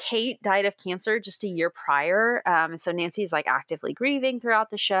mother, Kate, died of cancer just a year prior, and so Nancy is actively grieving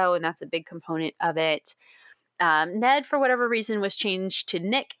throughout the show, and that's a big component of it. Ned, for whatever reason, was changed to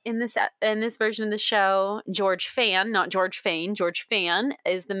Nick in this version of the show. George Fan, not George Fane, George Fan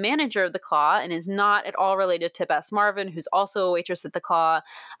is the manager of the Claw and is not at all related to Bess Marvin, who's also a waitress at the Claw,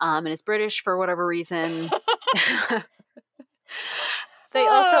 and is British for whatever reason. They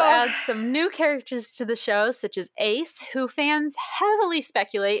also add some new characters to the show, such as Ace, who fans heavily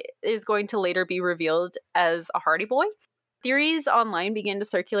speculate is going to later be revealed as a Hardy Boy. Theories online began to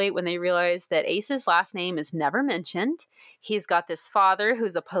circulate when they realized that Ace's last name is never mentioned. He's got this father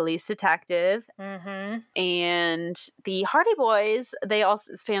who's a police detective. Mm-hmm. And the Hardy Boys,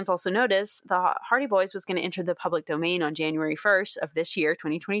 fans also noticed, the Hardy Boys was going to enter the public domain on January 1st of this year,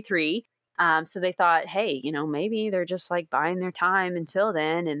 2023. So they thought, hey, maybe they're just buying their time until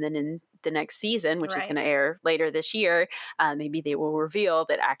then. And then in the next season, which is going to air later this year, maybe they will reveal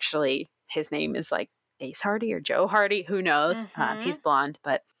that actually his name is Ace Hardy or Joe Hardy. Who knows? Mm-hmm. He's blonde,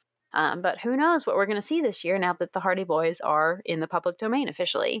 but who knows what we're going to see this year now that the Hardy Boys are in the public domain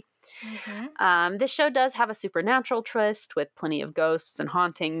officially. Mm-hmm. This show does have a supernatural twist with plenty of ghosts and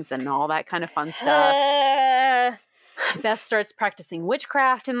hauntings and all that kind of fun stuff. Beth starts practicing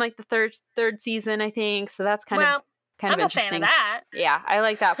witchcraft in the third season, I think. So that's kind of interesting. I'm a fan of that. Yeah, I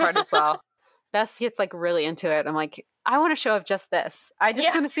like that part as well. Beth gets really into it. I'm I want a show of just this. I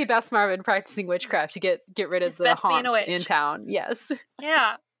just want to see Beth Marvin practicing witchcraft to get rid of the haunts in town. Yes.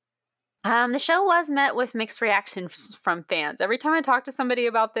 Yeah. The show was met with mixed reactions from fans. Every time I talk to somebody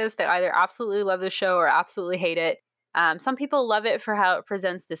about this, they either absolutely love the show or absolutely hate it. Some people love it for how it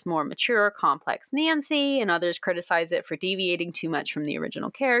presents this more mature, complex Nancy, and others criticize it for deviating too much from the original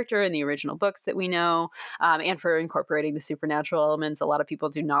character and the original books that we know, and for incorporating the supernatural elements. A lot of people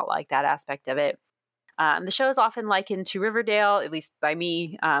do not like that aspect of it. The show is often likened to Riverdale, at least by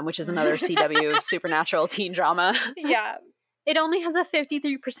me, which is another CW supernatural teen drama. Yeah. It only has a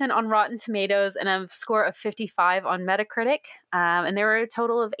 53% on Rotten Tomatoes and a score of 55 on Metacritic, and there were a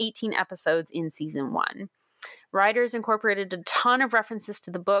total of 18 episodes in season 1. Writers incorporated a ton of references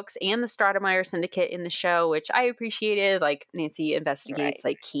to the books and the Stratemeyer Syndicate in the show, which I appreciated. Nancy investigates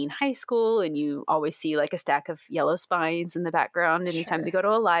Keene High School, and you always see a stack of yellow spines in the background anytime they go to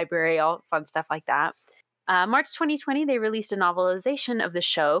a library, all fun stuff like that. March 2020, they released a novelization of the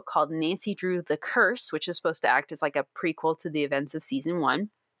show called Nancy Drew the Curse, which is supposed to act as a prequel to the events of season 1.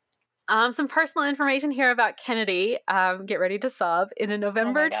 Some personal information here about Kennedy. Get ready to sob. In a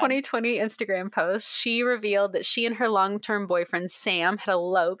November 2020 Instagram post, she revealed that she and her long-term boyfriend Sam had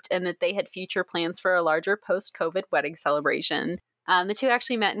eloped and that they had future plans for a larger post-COVID wedding celebration. The two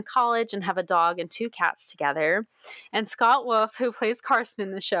actually met in college and have a dog and 2 cats together. And Scott Wolf, who plays Carson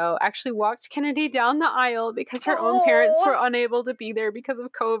in the show, actually walked Kennedy down the aisle because her own parents were unable to be there because of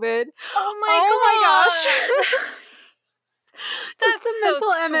COVID. Oh my gosh. Just the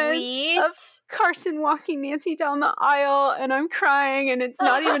mental image of Carson walking Nancy down the aisle, and I'm crying, and it's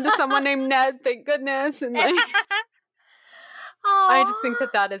not even to someone named Ned, thank goodness. And I just think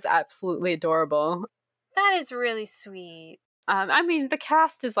that is absolutely adorable. That is really sweet. I mean, the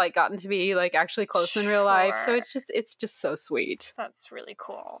cast has like gotten to be like actually close in real life, so it's just so sweet. That's really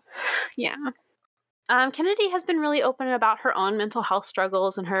cool. Yeah. Kennedy has been really open about her own mental health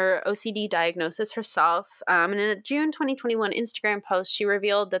struggles and her OCD diagnosis herself. And in a June 2021 Instagram post, she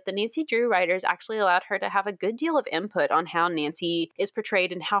revealed that the Nancy Drew writers actually allowed her to have a good deal of input on how Nancy is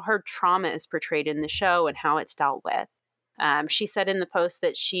portrayed and how her trauma is portrayed in the show and how it's dealt with. She said in the post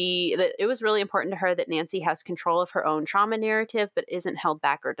that it was really important to her that Nancy has control of her own trauma narrative, but isn't held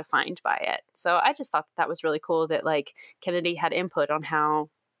back or defined by it. So I just thought that was really cool that like Kennedy had input on how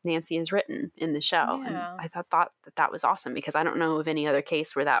Nancy is written in the show. Yeah. And I thought that was awesome because I don't know of any other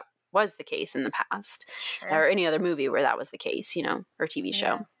case where that was the case in the past, or any other movie where that was the case, or TV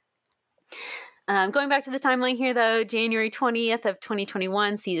show. Going back to the timeline here, though, January 20th of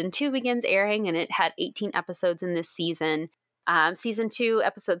 2021, season 2 begins airing, and it had 18 episodes in this season. Season 2,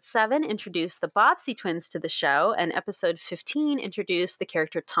 episode 7 introduced the Bobbsey twins to the show, and episode 15 introduced the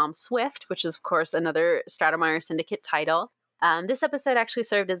character Tom Swift, which is, of course, another Stratemeyer Syndicate title. This episode actually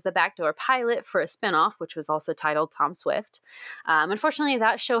served as the backdoor pilot for a spinoff, which was also titled Tom Swift. Unfortunately,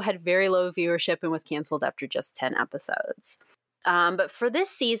 that show had very low viewership and was canceled after just 10 episodes. But for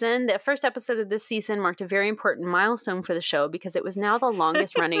this season, the first episode of this season marked a very important milestone for the show because it was now the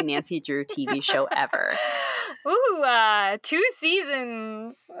longest running Nancy Drew TV show ever. Ooh, 2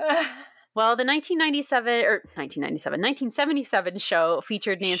 seasons. Well, the 1977 show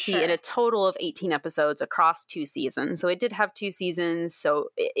featured Nancy in a total of 18 episodes across 2 seasons. So it did have 2 seasons. So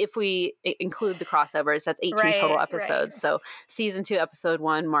if we include the crossovers, that's 18 total episodes. So season 2, episode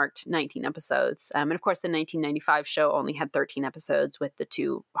 1 marked 19 episodes. And of course, the 1995 show only had 13 episodes with the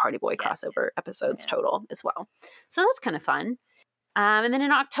 2 Hardy Boy crossover episodes total as well. So that's kind of fun. And then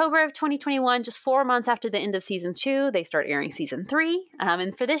in October of 2021, just 4 months after the end of season 2, they start airing season 3.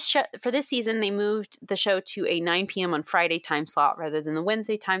 And for this season, they moved the show to a 9 p.m. on Friday time slot rather than the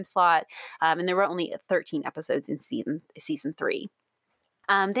Wednesday time slot. And there were only 13 episodes in season 3.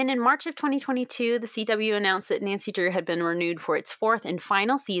 Then in March of 2022, the CW announced that Nancy Drew had been renewed for its 4th and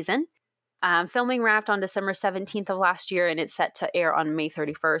final season. Filming wrapped on December 17th of last year, and it's set to air on May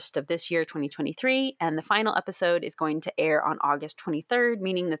 31st of this year, 2023. And the final episode is going to air on August 23rd,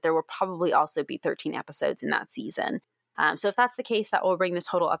 meaning that there will probably also be 13 episodes in that season. So if that's the case, that will bring the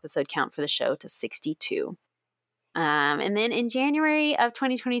total episode count for the show to 62. And then in January of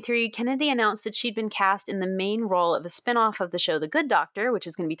 2023, Kennedy announced that she'd been cast in the main role of a spinoff of the show The Good Doctor, which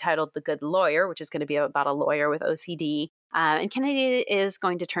is going to be titled The Good Lawyer, which is going to be about a lawyer with OCD. And Kennedy is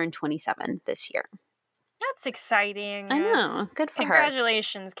going to turn 27 this year. That's exciting. I know. Good for her.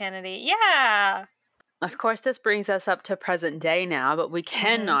 Congratulations, Kennedy. Yeah. Of course, this brings us up to present day now, but we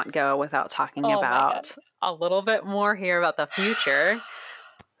cannot go without talking about a little bit more here about the future.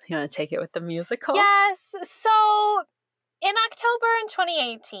 You want to take it with the musical? Yes. So in October in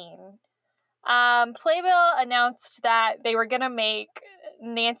 2018, Playbill announced that they were going to make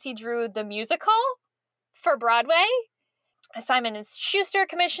Nancy Drew the musical for Broadway. Simon & Schuster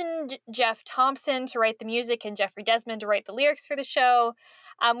commissioned Jeff Thompson to write the music and Jeffrey Desmond to write the lyrics for the show,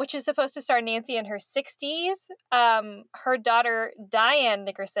 which is supposed to star Nancy in her 60s, her daughter Diane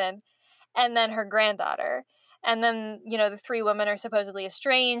Nickerson, and then her granddaughter. And then, the 3 women are supposedly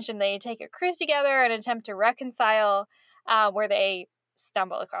estranged, and they take a cruise together and attempt to reconcile, where they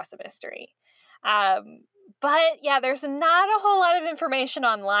stumble across a mystery. But yeah, there's not a whole lot of information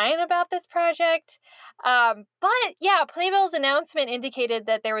online about this project. But yeah, Playbill's announcement indicated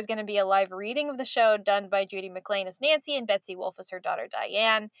that there was going to be a live reading of the show done by Judy McLean as Nancy and Betsy Wolfe as her daughter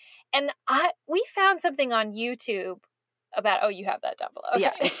Diane. And we found something on YouTube about, you have that down below.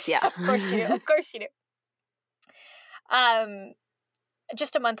 Okay. Yeah. Of course you do. Of course you do.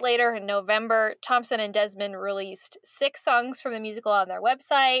 Just a month later, in November, Thompson and Desmond released 6 songs from the musical on their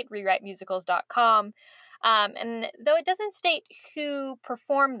website, rewritemusicals.com. And though it doesn't state who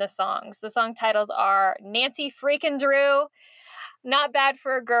performed the songs titles are Nancy Freakin' Drew, Not Bad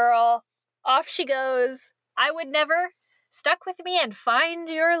for a Girl, Off She Goes, I Would Never, Stuck With Me, and Find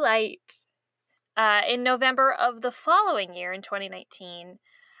Your Light. In November of the following year, in 2019,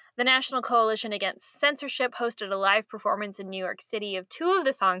 the National Coalition Against Censorship hosted a live performance in New York City of 2 of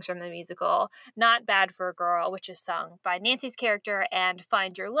the songs from the musical, Not Bad for a Girl, which is sung by Nancy's character, and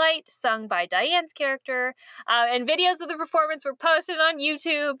Find Your Light, sung by Diane's character. And videos of the performance were posted on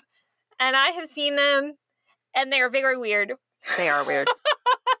YouTube, and I have seen them, and they are very weird. They are weird.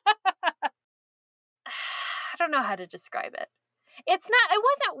 I don't know how to describe it. It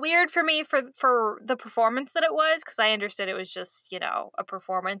wasn't weird for me for the performance that it was, because I understood it was just, a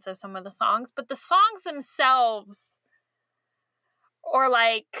performance of some of the songs, but the songs themselves are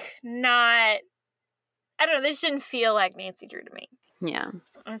not, I don't know, this didn't feel like Nancy Drew to me. Yeah.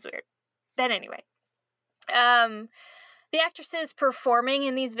 It was weird. But anyway. The actresses performing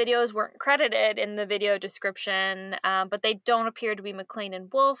in these videos weren't credited in the video description, but they don't appear to be McLean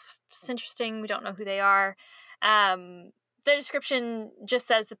and Wolf. It's interesting. We don't know who they are. The description just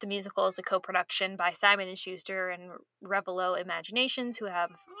says that the musical is a co-production by Simon & Schuster and Revelo Imaginations, who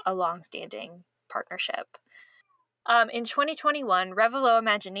have a long-standing partnership. In 2021, Revelo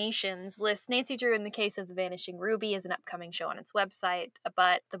Imaginations lists Nancy Drew in the Case of the Vanishing Ruby as an upcoming show on its website,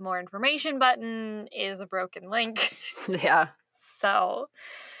 but the more information button is a broken link. Yeah. So,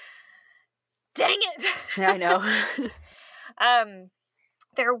 dang it! Yeah, I know.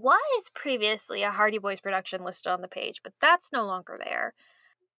 There was previously a Hardy Boys production listed on the page, but that's no longer there.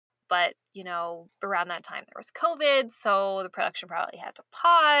 But, you know, around that time there was COVID, so the production probably had to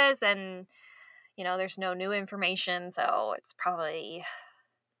pause, and, you know, there's no new information, so it's probably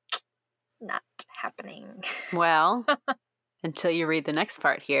not happening. Well, until you read the next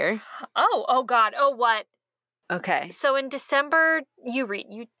part here. Oh God. Oh, what? Okay. So in December, you read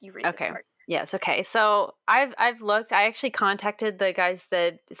this part. Yes. Okay. So I've looked. I actually contacted the guys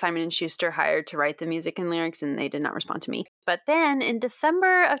that Simon & Schuster hired to write the music and lyrics, and they did not respond to me. But then in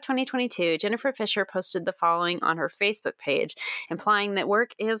December of 2022, Jennifer Fisher posted the following on her Facebook page, implying that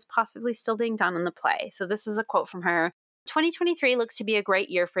work is possibly still being done on the play. So this is a quote from her. 2023 looks to be a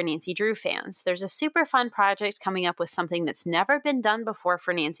great year for Nancy Drew fans. There's a super fun project coming up with something that's never been done before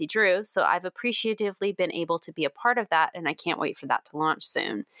for Nancy Drew, so I've appreciatively been able to be a part of that, and I can't wait for that to launch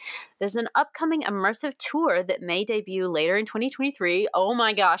soon. There's an upcoming immersive tour that may debut later in 2023. Oh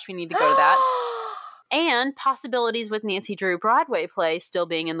my gosh, we need to go to that. And possibilities with Nancy Drew Broadway play still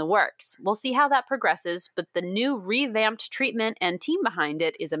being in the works. We'll see how that progresses, but the new revamped treatment and team behind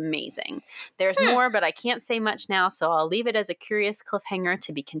it is amazing. There's more, but I can't say much now, so I'll leave it as a curious cliffhanger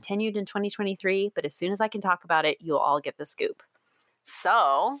to be continued in 2023, but as soon as I can talk about it, you'll all get the scoop.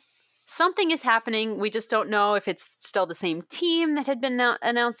 So, something is happening. We just don't know if it's still the same team that had been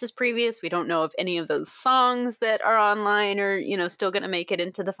announced as previous. We don't know if any of those songs that are online are, you know, still going to make it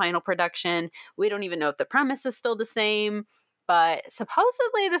into the final production. We don't even know if the premise is still the same, but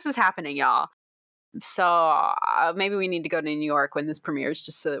supposedly this is happening, y'all. So maybe we need to go to New York when this premieres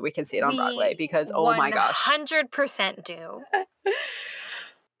just so that we can see it on Broadway, because oh my gosh. 100% do.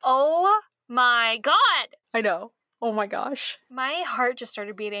 Oh my God. I know. Oh my gosh. My heart just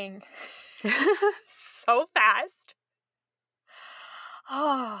started beating so fast.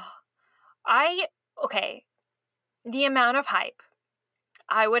 Oh, okay. The amount of hype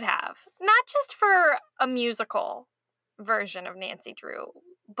I would have, not just for a musical version of Nancy Drew,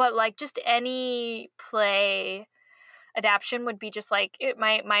 but like just any play adaptation would be just like, so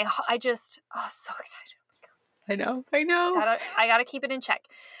excited. I know. I gotta keep it in check.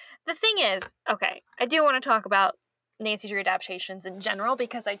 The thing is, okay, I do want to talk about Nancy Drew adaptations in general,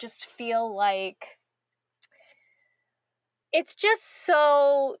 because I just feel like it's just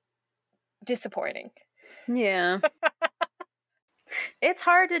so disappointing. Yeah. It's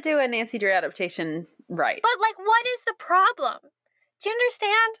hard to do a Nancy Drew adaptation right. But, like, what is the problem? Do you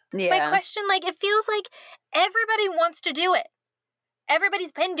understand my question? Like, it feels like everybody wants to do it.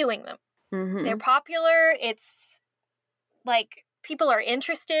 Everybody's been doing them. Mm-hmm. They're popular. It's, like, people are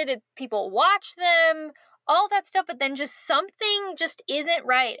interested. People watch them. All that stuff, but then just something just isn't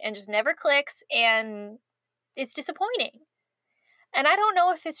right and just never clicks, and it's disappointing. And I don't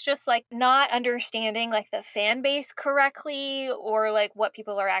know if it's just like not understanding like the fan base correctly, or like what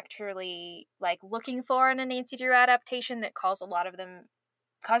people are actually like looking for in a Nancy Drew adaptation that causes a lot of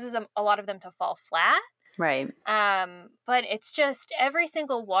them to fall flat. Right. But it's just every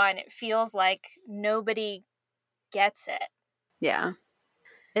single one, it feels like nobody gets it. Yeah.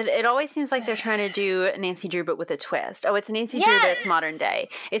 It always seems like they're trying to do Nancy Drew, but with a twist. Oh, it's Nancy Drew, but it's modern day.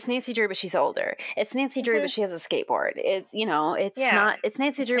 It's Nancy Drew, but she's older. It's Nancy Drew, but she has a skateboard. It's, you know, it's not, it's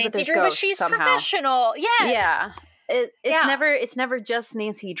Nancy Drew, but there's ghosts but she's somehow. Professional. Yes. Yeah. It's never just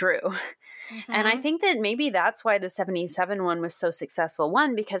Nancy Drew. Mm-hmm. And I think that maybe that's why the 77 one was so successful.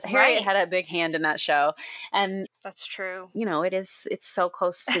 One, because Harriet had a big hand in that show. And that's true. You know, it's so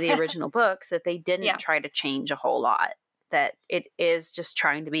close to the original books that they didn't try to change a whole lot. That it is just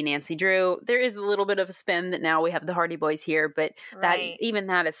trying to be Nancy Drew. There is a little bit of a spin that now we have the Hardy Boys here, but that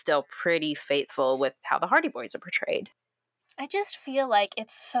is still pretty faithful with how the Hardy Boys are portrayed. I just feel like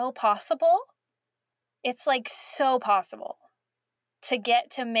it's so possible. It's like so possible to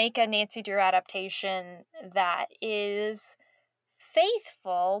get to make a Nancy Drew adaptation that is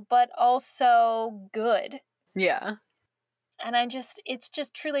faithful, but also good. Yeah. And it's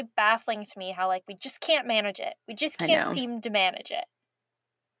just truly baffling to me how, like, we just can't manage it. We just can't seem to manage it.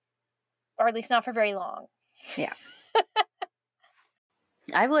 or at least not for very long. Yeah.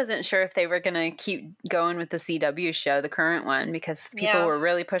 I wasn't sure if they were going to keep going with the CW show, the current one, because people were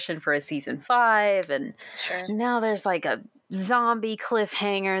really pushing for a season 5, and now there's like a zombie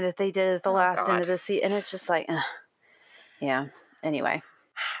cliffhanger that they did at the last end of the season, and it's just like, yeah. Anyway,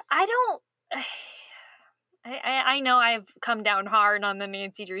 I know I've come down hard on the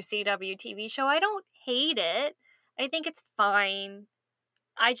Nancy Drew CW TV show. I don't hate it. I think it's fine.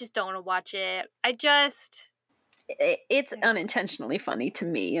 I just don't want to watch it. It's unintentionally funny to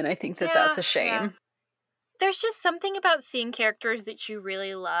me, and I think that that's a shame. Yeah. There's just something about seeing characters that you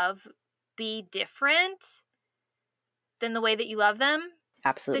really love be different than the way that you love them.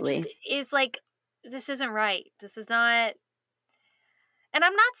 Absolutely. That just is like, this isn't right. This is not... And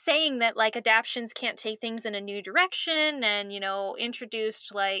I'm not saying that, like, adaptions can't take things in a new direction and,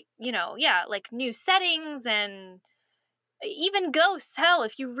 introduced, like, like new settings and even ghosts, hell,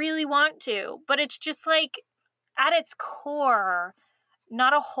 if you really want to. But it's just, like, at its core,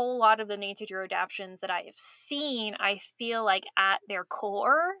 not a whole lot of the Nancy Drew adaptions that I have seen, I feel like at their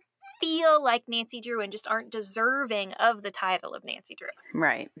core, feel like Nancy Drew and just aren't deserving of the title of Nancy Drew.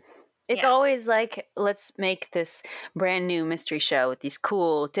 Right. It's always like, let's make this brand new mystery show with these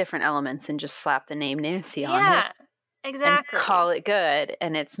cool, different elements and just slap the name Nancy on it. Yeah, exactly. And call it good.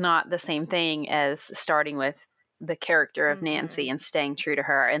 And it's not the same thing as starting with the character of Nancy and staying true to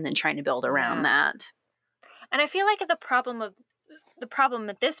her and then trying to build around that. And I feel like the problem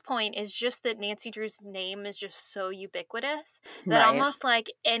at this point is just that Nancy Drew's name is just so ubiquitous that almost like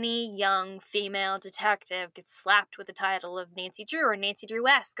any young female detective gets slapped with the title of Nancy Drew or Nancy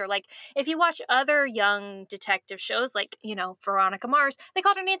Drew-esque, or like if you watch other young detective shows like, Veronica Mars, they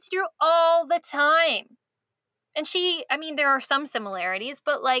called her Nancy Drew all the time. And there are some similarities,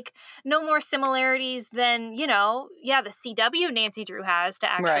 but like no more similarities than, the CW Nancy Drew has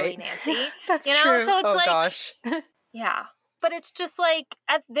to actually Nancy. That's true. So it's gosh. Yeah. But it's just like,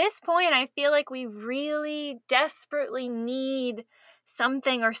 at this point, I feel like we really desperately need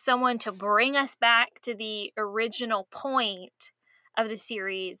something or someone to bring us back to the original point of the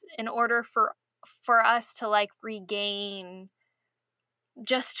series in order for us to, like, regain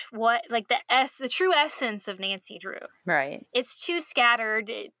just what, like, the true essence of Nancy Drew. Right. It's too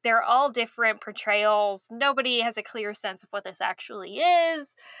scattered. They're all different portrayals. Nobody has a clear sense of what this actually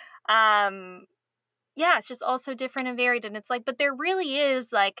is. Yeah, it's just all so different and varied. And it's like, but there really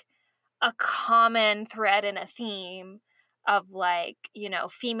is like a common thread and a theme of like,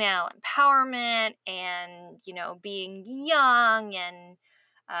 female empowerment and, being young and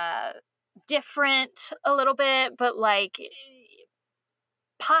different a little bit, but like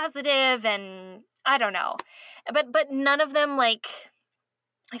positive, and I don't know. But none of them, like,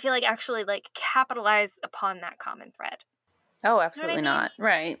 I feel like actually like capitalize upon that common thread. Oh, absolutely not.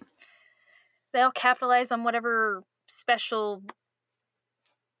 Right. They'll capitalize on whatever special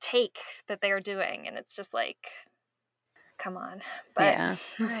take that they are doing. And it's just like, come on. But I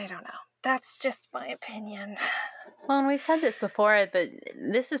don't know. That's just my opinion. Well, and we've said this before, but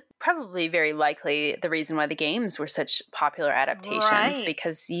this is probably very likely the reason why the games were such popular adaptations,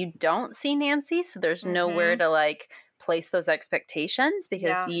 because you don't see Nancy, so there's nowhere to like place those expectations,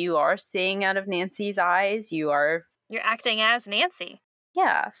 because you are seeing out of Nancy's eyes. You're acting as Nancy.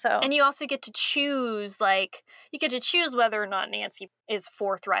 Yeah, so... And you also get to choose, whether or not Nancy is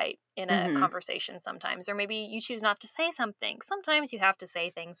forthright in a conversation sometimes. Or maybe you choose not to say something. Sometimes you have to say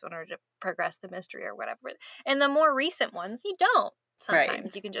things in order to progress the mystery or whatever. And the more recent ones, you don't.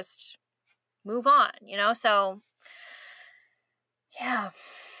 Sometimes you can just move on, So, yeah.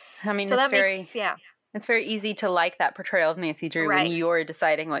 I mean, so it's very easy to like that portrayal of Nancy Drew when you're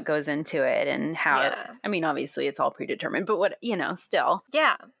deciding what goes into it and how, I mean, obviously it's all predetermined, but what, still.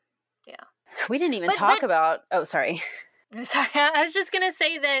 Yeah. Yeah. We didn't even talk about, sorry. Sorry, I was just going to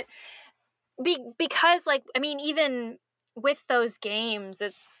say that because like, I mean, even with those games,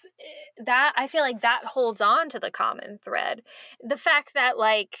 it's that, I feel like that holds on to the common thread. The fact that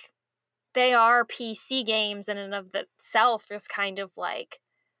like they are PC games in and of itself is kind of like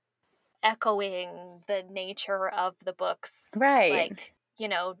echoing the nature of the books, like,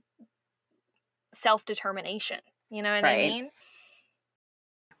 self-determination, you know what I mean?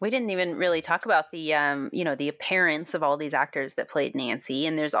 We didn't even really talk about the the appearance of all these actors that played Nancy,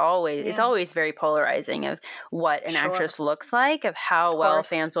 and there's always it's always very polarizing of what an actress looks like, of how well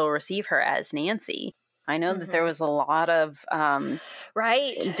fans will receive her as Nancy. I know that there was a lot of Sarah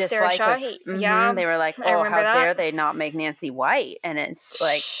Shaw, they were like, oh, how dare they not make Nancy white? And it's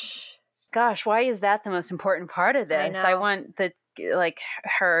like, gosh, why is that the most important part of this? I want the like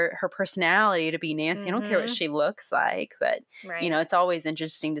her personality to be Nancy. I don't care what she looks like, but Right. you know, it's always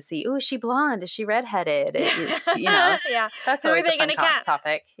interesting to see, oh, is she blonde? Is she redheaded? It's, you know, yeah. that's Who are always they a fun gonna cast?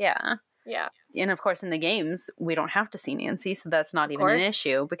 topic. Yeah. Yeah. And of course, in the games, we don't have to see Nancy, so that's not Of even an course.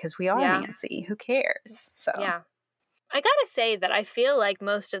 issue because we are Yeah. Nancy. Who cares? So Yeah. I gotta say that I feel like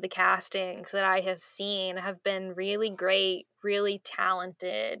most of the castings that I have seen have been really great, really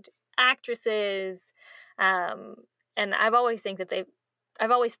talented actresses. And I've always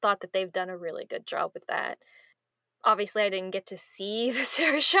thought that they've done a really good job with that. Obviously, I didn't get to see the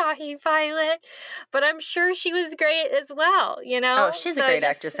Sarah Shahi pilot, but I'm sure she was great as well, you know? oh, she's a great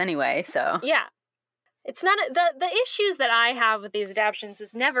actress anyway, so Yeah. It's not the issues that I have with these adaptations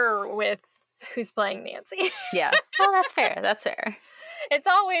is never with who's playing Nancy. yeah. Well, that's fair. That's fair. It's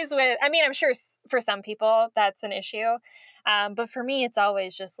always with, I mean, I'm sure for some people that's an issue. But for me, it's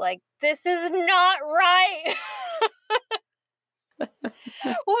always just like, this is not right. Who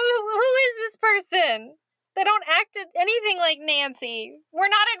is this person? They don't act anything like Nancy. We're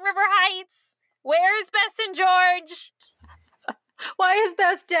not in River Heights. Where's Bess and George? Why is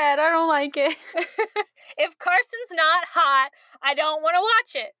Bess dead? I don't like it. If Carson's not hot, I don't want to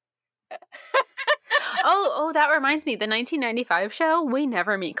watch it. Oh, that reminds me. The 1995 show, we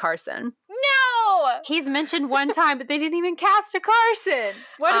never meet Carson. No! He's mentioned one time, but they didn't even cast a Carson.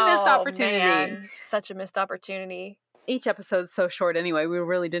 What a missed opportunity. Man. Such a missed opportunity. Each episode's so short anyway. We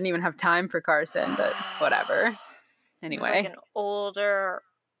really didn't even have time for Carson, but whatever. Anyway. Like an older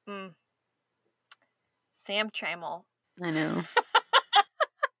Sam Trammell. I know.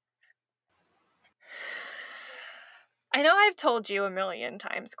 I know I've told you a million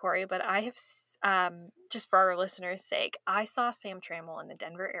times, Corey, but I have, just for our listeners' sake, I saw Sam Trammell in the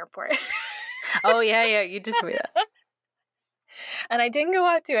Denver airport. Oh, yeah, you did tell me that. And I didn't go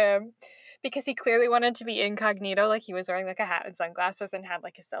up to him because he clearly wanted to be incognito, like he was wearing like a hat and sunglasses and had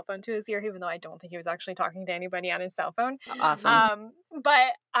like his cell phone to his ear, even though I don't think he was actually talking to anybody on his cell phone. Awesome.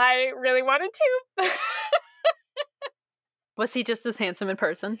 But I really wanted to. Was he just as handsome in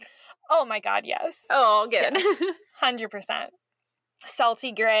person? Oh my God, yes. Oh, good. Yes, 100%.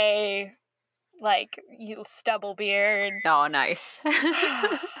 Salty gray, like stubble beard. Oh, nice.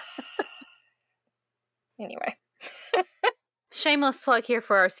 Anyway. Shameless plug here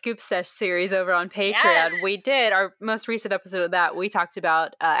for our Scoop Sesh series over on Patreon. Yes. We did our most recent episode of that. We talked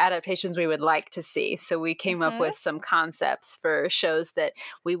about adaptations we would like to see. So we came up with some concepts for shows that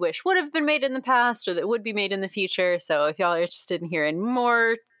we wish would have been made in the past or that would be made in the future. So if y'all are interested in hearing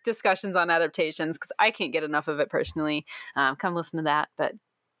more discussions on adaptations, because I can't get enough of it personally, come listen to that. But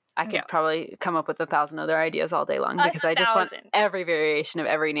I could probably come up with 1,000 other ideas all day long because I just want every variation of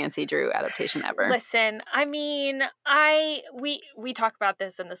every Nancy Drew adaptation ever. Listen, I mean, we talk about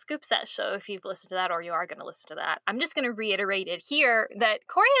this in the Scoop Set show if you've listened to that or you are going to listen to that. I'm just going to reiterate it here that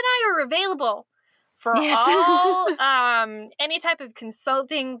Corey and I are available for all any type of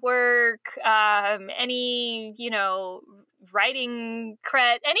consulting work, any, writing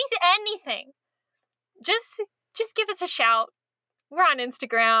anything. Just give us a shout. We're on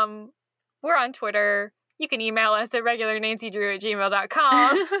Instagram. We're on Twitter. You can email us at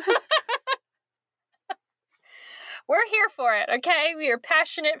regularnancydrew@gmail.com. We're here for it, okay? We are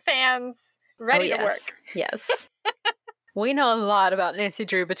passionate fans, ready to work. Yes. We know a lot about Nancy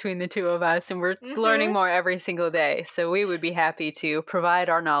Drew between the two of us, and we're learning more every single day. So we would be happy to provide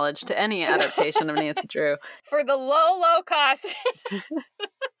our knowledge to any adaptation of Nancy Drew. For the low cost.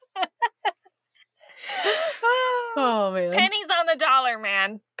 Oh, man. Pennies on the dollar,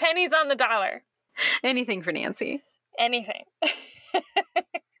 man. Pennies on the dollar. Anything for Nancy. Anything.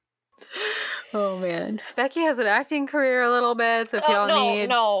 Oh, man. Becky has an acting career a little bit, so if y'all need...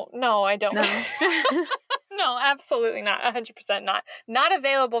 No, I don't. No. No, absolutely not. 100% not. Not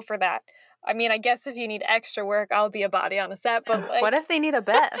available for that. I mean, I guess if you need extra work, I'll be a body on a set, but like... What if they need a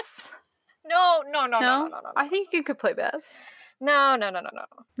Bess? No. I think you could play Bess. No.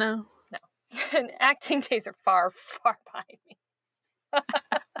 No. Acting days are far, far behind me.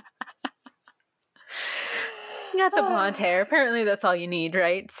 You got the blonde hair. Apparently that's all you need,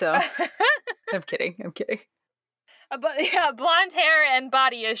 right? So, I'm kidding. But yeah, blonde hair and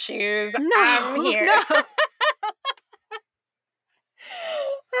body issues. No, I'm here. No.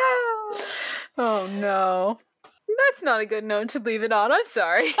 Oh, no. That's not a good note to leave it on. I'm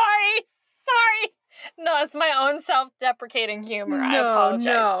sorry. Sorry. No, it's my own self-deprecating humor. I apologize.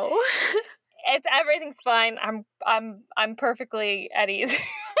 No. Everything's fine. I'm perfectly at ease.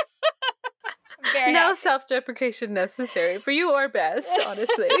 Very no happy. Self-deprecation necessary for you or Bess,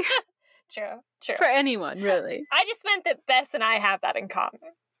 honestly. True. For anyone, really. I just meant that Bess and I have that in common.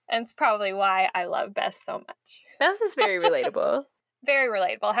 And it's probably why I love Bess so much. Bess is very relatable. Very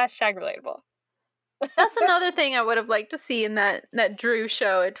relatable. Hashtag relatable. That's another thing I would have liked to see in that Drew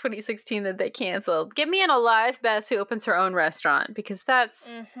show in 2016 that they canceled. Give me an alive Bess who opens her own restaurant, because that's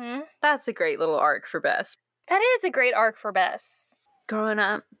a great little arc for Bess. That is a great arc for Bess. Growing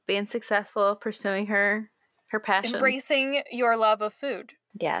up, being successful, pursuing her passion. Embracing your love of food.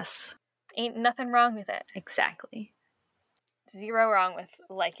 Yes. Ain't nothing wrong with it. Exactly. Zero wrong with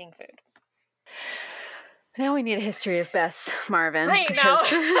liking food. Now we need a history of Bess, Marvin. I know.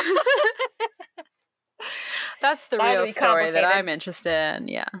 That's the real story that I'm interested in,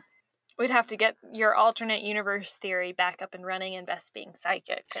 yeah. We'd have to get your alternate universe theory back up and running and Bess being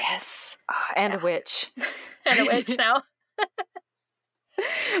psychic. Yes. And a witch. And a witch now.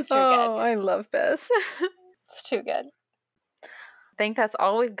 It's too good. I love Bess. It's too good. I think that's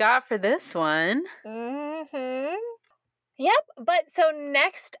all we've got for this one. Yep, but so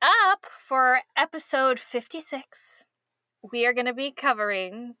next up for episode 56, we are going to be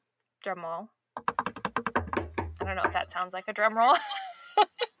covering, drumroll. I don't know if that sounds like a drum roll.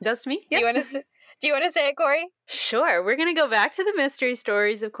 Does to me? Do you want to say it, Corey? Sure. We're going to go back to the mystery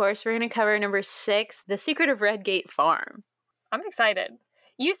stories, of course. We're going to cover number 6, The Secret of Redgate Farm. I'm excited.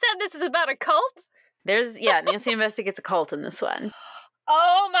 You said this is about a cult? Nancy investigates a cult in this one.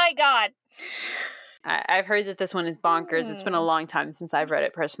 Oh my god. I've heard that this one is bonkers. It's been a long time since I've read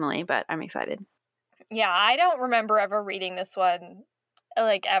it personally, but I'm excited. Yeah, I don't remember ever reading this one,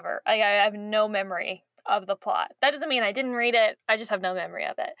 ever. I have no memory of the plot. That doesn't mean I didn't read it. I just have no memory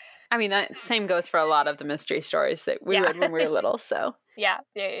of it. I mean, that same goes for a lot of the mystery stories that we read when we were little, so. Yeah.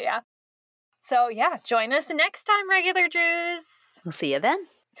 So, join us next time, regular Drews. We'll see you then.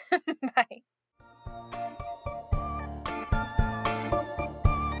 Bye.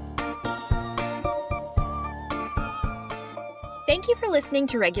 Thank you for listening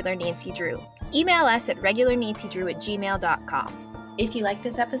to Regular Nancy Drew. Email us at regularnancydrew@gmail.com. If you like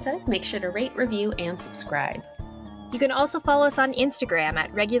this episode, make sure to rate, review, and subscribe. You can also follow us on Instagram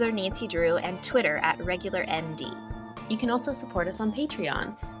at Regular Nancy Drew and Twitter at RegularND. You can also support us on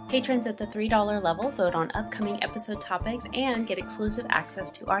Patreon. Patrons at the $3 level vote on upcoming episode topics and get exclusive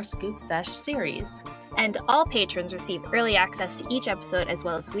access to our Scoop Sesh series. And all patrons receive early access to each episode as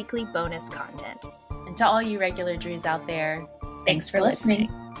well as weekly bonus content. And to all you regular Drews out there, thanks for listening.